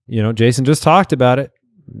 Jason just talked about it.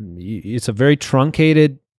 It's a very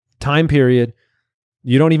truncated time period.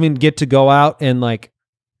 You don't even get to go out and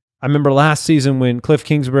I remember last season when Cliff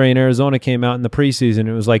Kingsbury in Arizona came out in the preseason,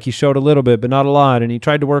 it was like he showed a little bit, but not a lot, and he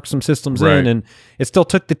tried to work some systems in, and it still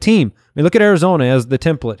took the team. I mean, look at Arizona as the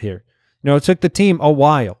template here. It took the team a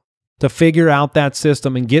while to figure out that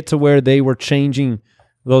system and get to where they were changing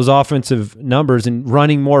those offensive numbers and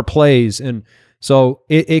running more plays. And so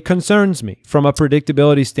it concerns me from a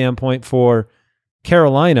predictability standpoint for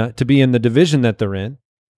Carolina to be in the division that they're in.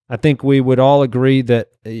 I think we would all agree that,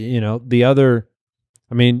 the other –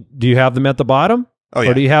 I mean, do you have them at the bottom? Oh,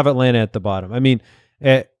 yeah. Or do you have Atlanta at the bottom? I mean,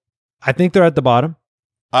 I think they're at the bottom.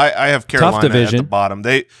 I have Carolina at the bottom.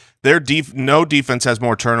 No defense has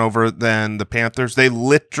more turnover than the Panthers. They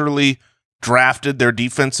literally drafted their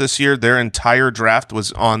defense this year. Their entire draft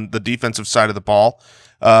was on the defensive side of the ball.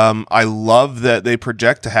 I love that they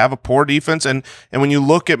project to have a poor defense. And when you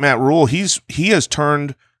look at Matt Rule, he has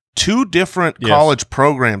turned 2 different college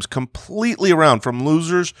programs completely around, from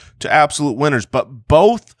losers to absolute winners, but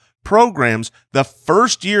both programs, the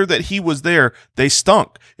first year that he was there, they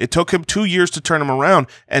stunk. It took him 2 years to turn him around,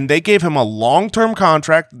 and they gave him a long-term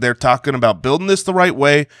contract. They're talking about building this the right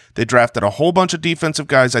way. They drafted a whole bunch of defensive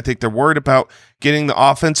guys. I think they're worried about getting the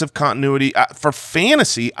offensive continuity. For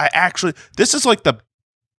fantasy, this is like the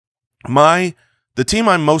team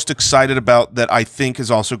I'm most excited about that I think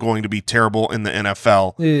is also going to be terrible in the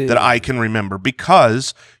NFL that I can remember,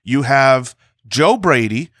 because you have Joe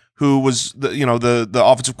Brady, who was the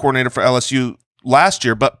offensive coordinator for LSU last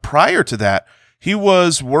year, but prior to that, he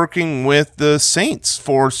was working with the Saints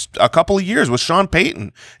for a couple of years with Sean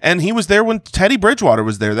Payton, and he was there when Teddy Bridgewater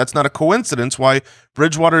was there. That's not a coincidence why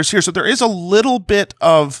Bridgewater is here. So there is a little bit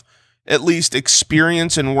of at least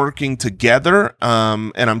experience in working together,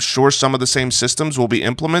 and I'm sure some of the same systems will be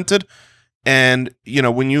implemented. And,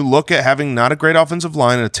 when you look at having not a great offensive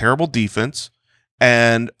line and a terrible defense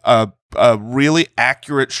and a really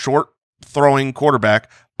accurate short-throwing quarterback,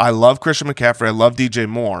 I love Christian McCaffrey. I love DJ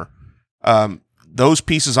Moore. Those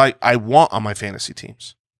pieces I want on my fantasy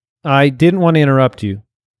teams. I didn't want to interrupt you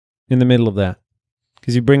in the middle of that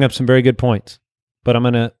because you bring up some very good points. But I'm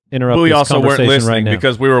going to interrupt we this also weren't conversation listening right now.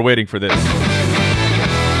 because we were waiting for this.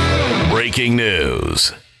 Breaking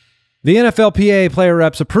news. The NFLPA player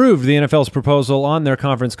reps approved the NFL's proposal on their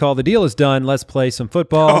conference call. The deal is done. Let's play some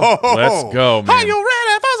football. Let's go, man. Are you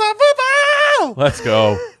ready for some football? Let's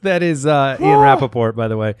go. That is Ian Rappaport, by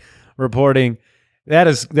the way, reporting. That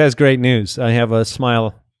is great news. I have a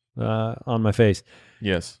smile on my face.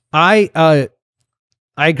 Yes. I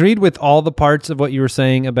agreed with all the parts of what you were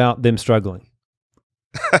saying about them struggling.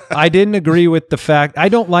 I didn't agree with the fact. I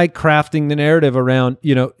don't like crafting the narrative around,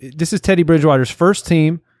 this is Teddy Bridgewater's first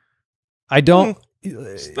team. I don't.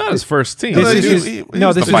 It's not his first team. This is just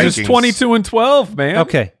 22-12, man.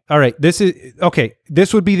 Okay. All right. This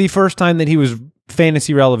would be the first time that he was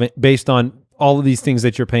fantasy relevant based on all of these things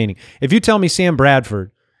that you're painting. If you tell me Sam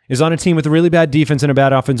Bradford is on a team with a really bad defense and a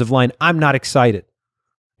bad offensive line, I'm not excited.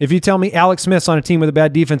 If you tell me Alex Smith's on a team with a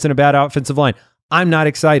bad defense and a bad offensive line, I'm not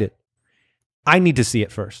excited. I need to see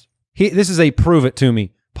it first. This is a prove it to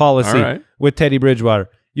me policy with Teddy Bridgewater.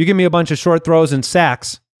 You give me a bunch of short throws and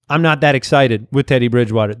sacks, I'm not that excited with Teddy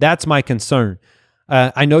Bridgewater. That's my concern.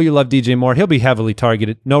 I know you love DJ Moore. He'll be heavily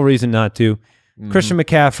targeted. No reason not to. Christian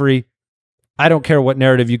McCaffrey, I don't care what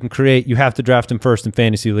narrative you can create. You have to draft him first in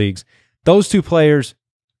fantasy leagues. Those two players,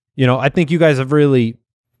 I think you guys have really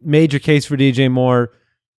made your case for DJ Moore.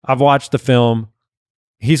 I've watched the film.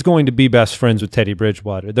 He's going to be best friends with Teddy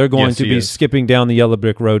Bridgewater. They're going to be skipping down the yellow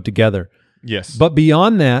brick road together. Yes. But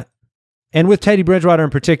beyond that, and with Teddy Bridgewater in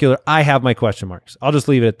particular, I have my question marks. I'll just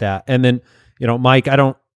leave it at that. And then, Mike, I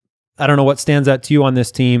don't know what stands out to you on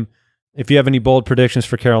this team. If you have any bold predictions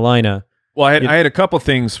for Carolina. Well, I had a couple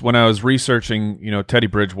things when I was researching, Teddy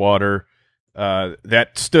Bridgewater that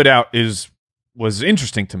stood out was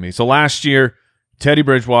interesting to me. So last year, Teddy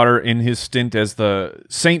Bridgewater, in his stint as the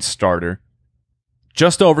Saints starter,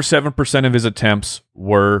 just over 7% of his attempts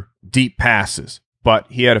were deep passes, but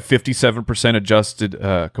he had a 57%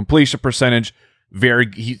 adjusted completion percentage.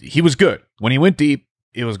 He was good. When he went deep,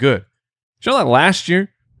 it was good. You know that last year,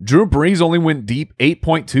 Drew Brees only went deep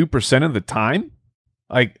 8.2% of the time?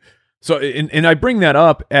 And I bring that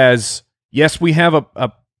up as, yes, we have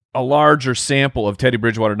a larger sample of Teddy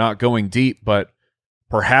Bridgewater not going deep, but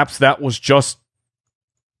perhaps that was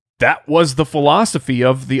the philosophy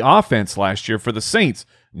of the offense last year for the Saints.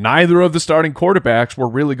 Neither of the starting quarterbacks were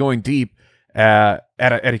really going deep at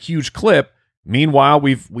a huge clip. Meanwhile,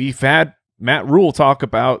 we've had Matt Rule talk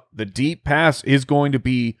about the deep pass is going to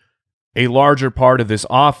be a larger part of this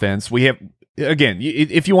offense. We have, again,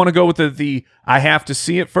 if you want to go with the I have to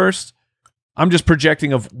see it first, I'm just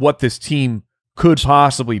projecting of what this team could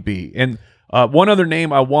possibly be. And one other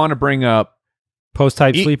name I want to bring up.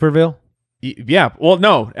 Post-type Sleeperville? Yeah. Well,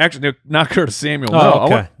 no, actually, not Curtis Samuel. Oh,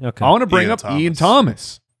 no, okay. I want to bring up Ian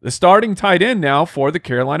Thomas, the starting tight end now for the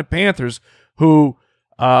Carolina Panthers, who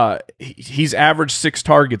he's averaged 6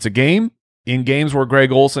 targets a game in games where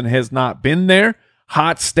Greg Olsen has not been there.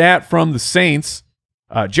 Hot stat from the Saints.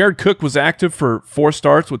 Jared Cook was active for 4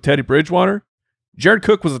 starts with Teddy Bridgewater. Jared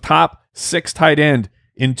Cook was a top 6 tight end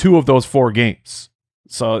in 2 of those 4 games.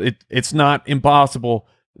 So it's not impossible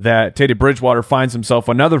that Teddy Bridgewater finds himself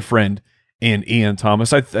another friend in Ian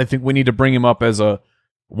Thomas. I think we need to bring him up as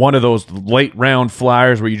one of those late round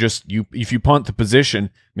flyers where if you punt the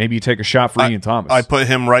position, maybe you take a shot for Ian Thomas. I put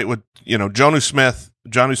him right with Jonnu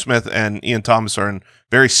Smith and Ian Thomas are in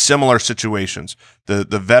very similar situations. The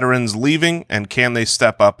veterans leaving, and can they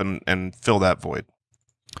step up and fill that void?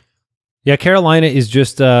 Yeah, Carolina is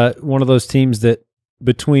just one of those teams that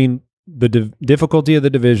between the difficulty of the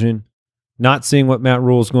division, not seeing what Matt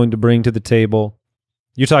Rule is going to bring to the table.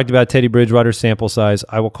 You talked about Teddy Bridgewater's sample size.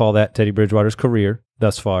 I will call that Teddy Bridgewater's career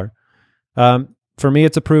thus far. For me,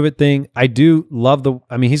 it's a prove it thing. I do love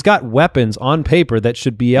he's got weapons on paper that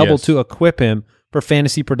should be able to equip him for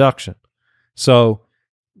fantasy production. So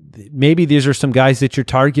maybe these are some guys that you're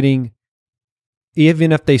targeting,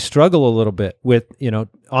 even if they struggle a little bit with,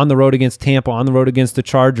 on the road against Tampa, on the road against the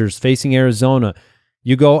Chargers, facing Arizona.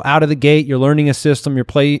 You go out of the gate, you're learning a system, you're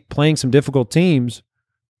playing some difficult teams.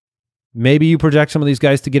 Maybe you project some of these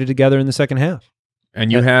guys to get it together in the second half.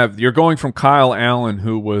 And you're going from Kyle Allen,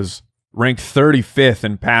 who was ranked 35th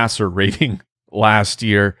in passer rating last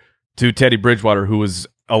year, to Teddy Bridgewater, who was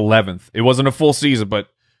 11th. It wasn't a full season, but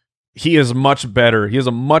he is much better. He is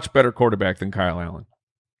a much better quarterback than Kyle Allen.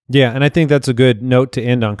 Yeah, and I think that's a good note to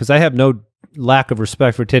end on, because I have no lack of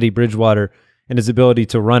respect for Teddy Bridgewater and his ability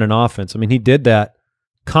to run an offense. I mean, he did that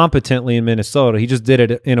competently in Minnesota. He just did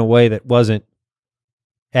it in a way that wasn't,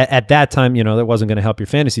 at that time, that wasn't going to help your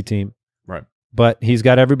fantasy team. Right. But he's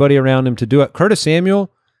got everybody around him to do it. Curtis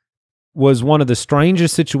Samuel was one of the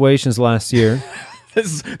strangest situations last year.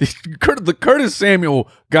 The Curtis Samuel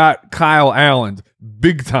got Kyle Allen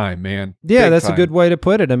big time, man. Yeah, big that's time. a good way to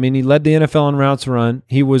put it. I mean, he led the NFL in routes run.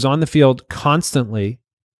 He was on the field constantly.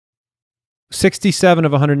 67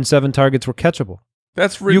 of 107 targets were catchable.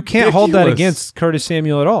 That's ridiculous. You can't hold that against Curtis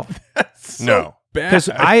Samuel at all. That's so No. bad. Because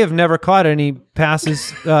I have never caught any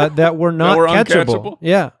passes that were not catchable. uncatchable?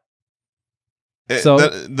 Yeah. So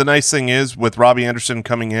the nice thing is, with Robbie Anderson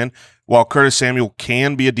coming in, while Curtis Samuel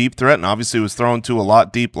can be a deep threat, and obviously was thrown to a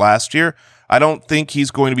lot deep last year, I don't think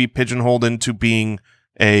he's going to be pigeonholed into being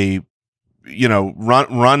a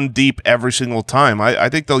run deep every single time. I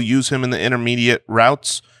think they'll use him in the intermediate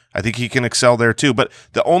routes. I think he can excel there too. But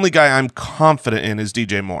the only guy I'm confident in is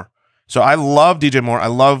DJ Moore. So I love DJ Moore. I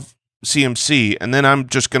love CMC. And then I'm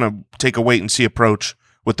just going to take a wait-and-see approach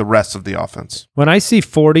with the rest of the offense. when I see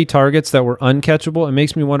 40 targets that were uncatchable, it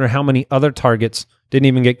makes me wonder how many other targets didn't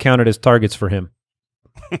even get counted as targets for him.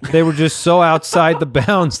 They were just so outside the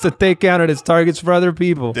bounds that they counted as targets for other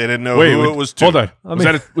people. They didn't know who it was to. Hold on.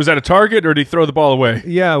 Was that a target, or did he throw the ball away?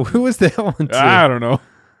 Yeah, who was that one to? I don't know.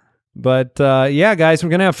 But yeah, guys, we're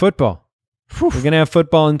gonna have football. We're gonna have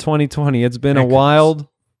football in 2020. It's been a wild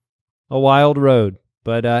road.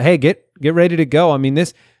 But hey, get ready to go. I mean,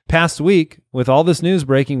 this past week with all this news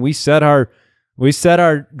breaking, we set our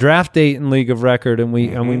draft date in League of Record, and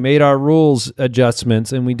we made our rules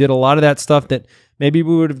adjustments, and we did a lot of that stuff that maybe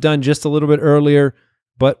we would have done just a little bit earlier.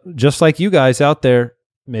 But just like you guys out there,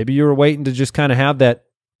 maybe you were waiting to just kind of have that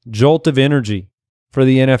jolt of energy for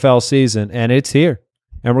the NFL season, and it's here.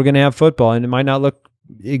 And we're going to have football, and it might not look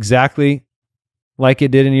exactly like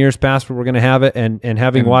it did in years past, but we're going to have it. And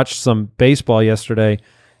having watched some baseball yesterday,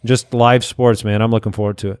 just live sports, man, I'm looking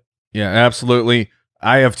forward to it. Yeah, absolutely.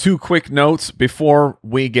 I have two quick notes before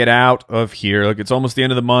we get out of here. Look, it's almost the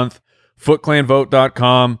end of the month.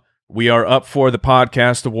 FootClanVote.com. We are up for the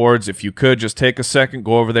podcast awards. If you could just take a second,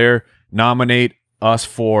 go over there, nominate us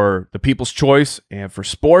for the People's Choice and for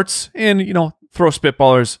sports, and throw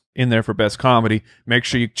Spitballers in there for best comedy. Make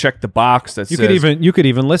sure you check the box that says you could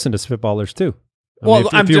even listen to Spitballers too. I'm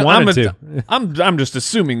just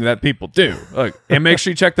assuming that people do. And make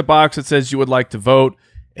sure you check the box that says you would like to vote,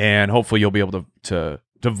 and hopefully you'll be able to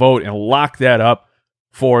vote and lock that up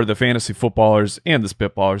for the fantasy footballers and the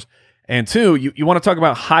Spitballers. And two, you want to talk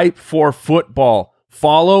about hype for football.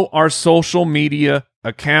 Follow our social media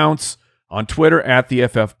accounts on Twitter at the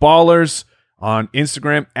FF Ballers, on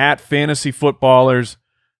Instagram at Fantasy Footballers.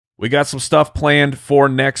 We got some stuff planned for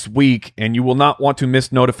next week, and you will not want to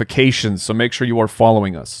miss notifications, so make sure you are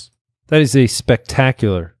following us. That is a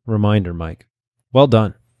spectacular reminder, Mike. Well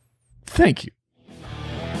done. Thank you.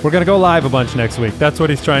 We're going to go live a bunch next week. That's what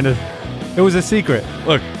he's trying to... It was a secret.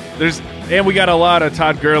 Look, and we got a lot of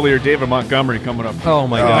Todd Gurley or David Montgomery coming up. Oh,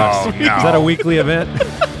 my gosh. no. Is that a weekly event?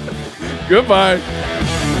 Goodbye.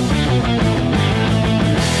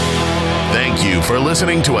 Thank you for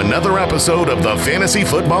listening to another episode of the Fantasy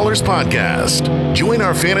Footballers Podcast. Join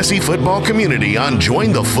our fantasy football community on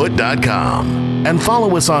jointhefoot.com and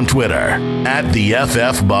follow us on Twitter at the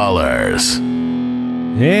FF Ballers.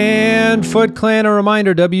 And Foot Clan, a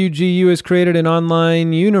reminder, WGU has created an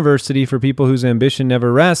online university for people whose ambition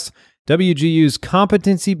never rests. WGU's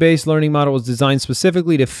competency-based learning model was designed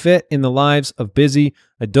specifically to fit in the lives of busy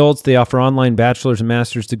adults. They offer online bachelor's and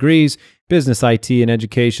master's degrees, business, IT, and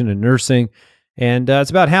education, and nursing. And it's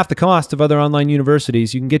about half the cost of other online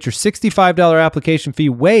universities. You can get your $65 application fee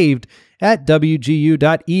waived at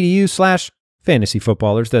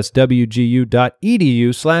wgu.edu/fantasyfootballers. That's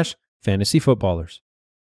wgu.edu/fantasyfootballers.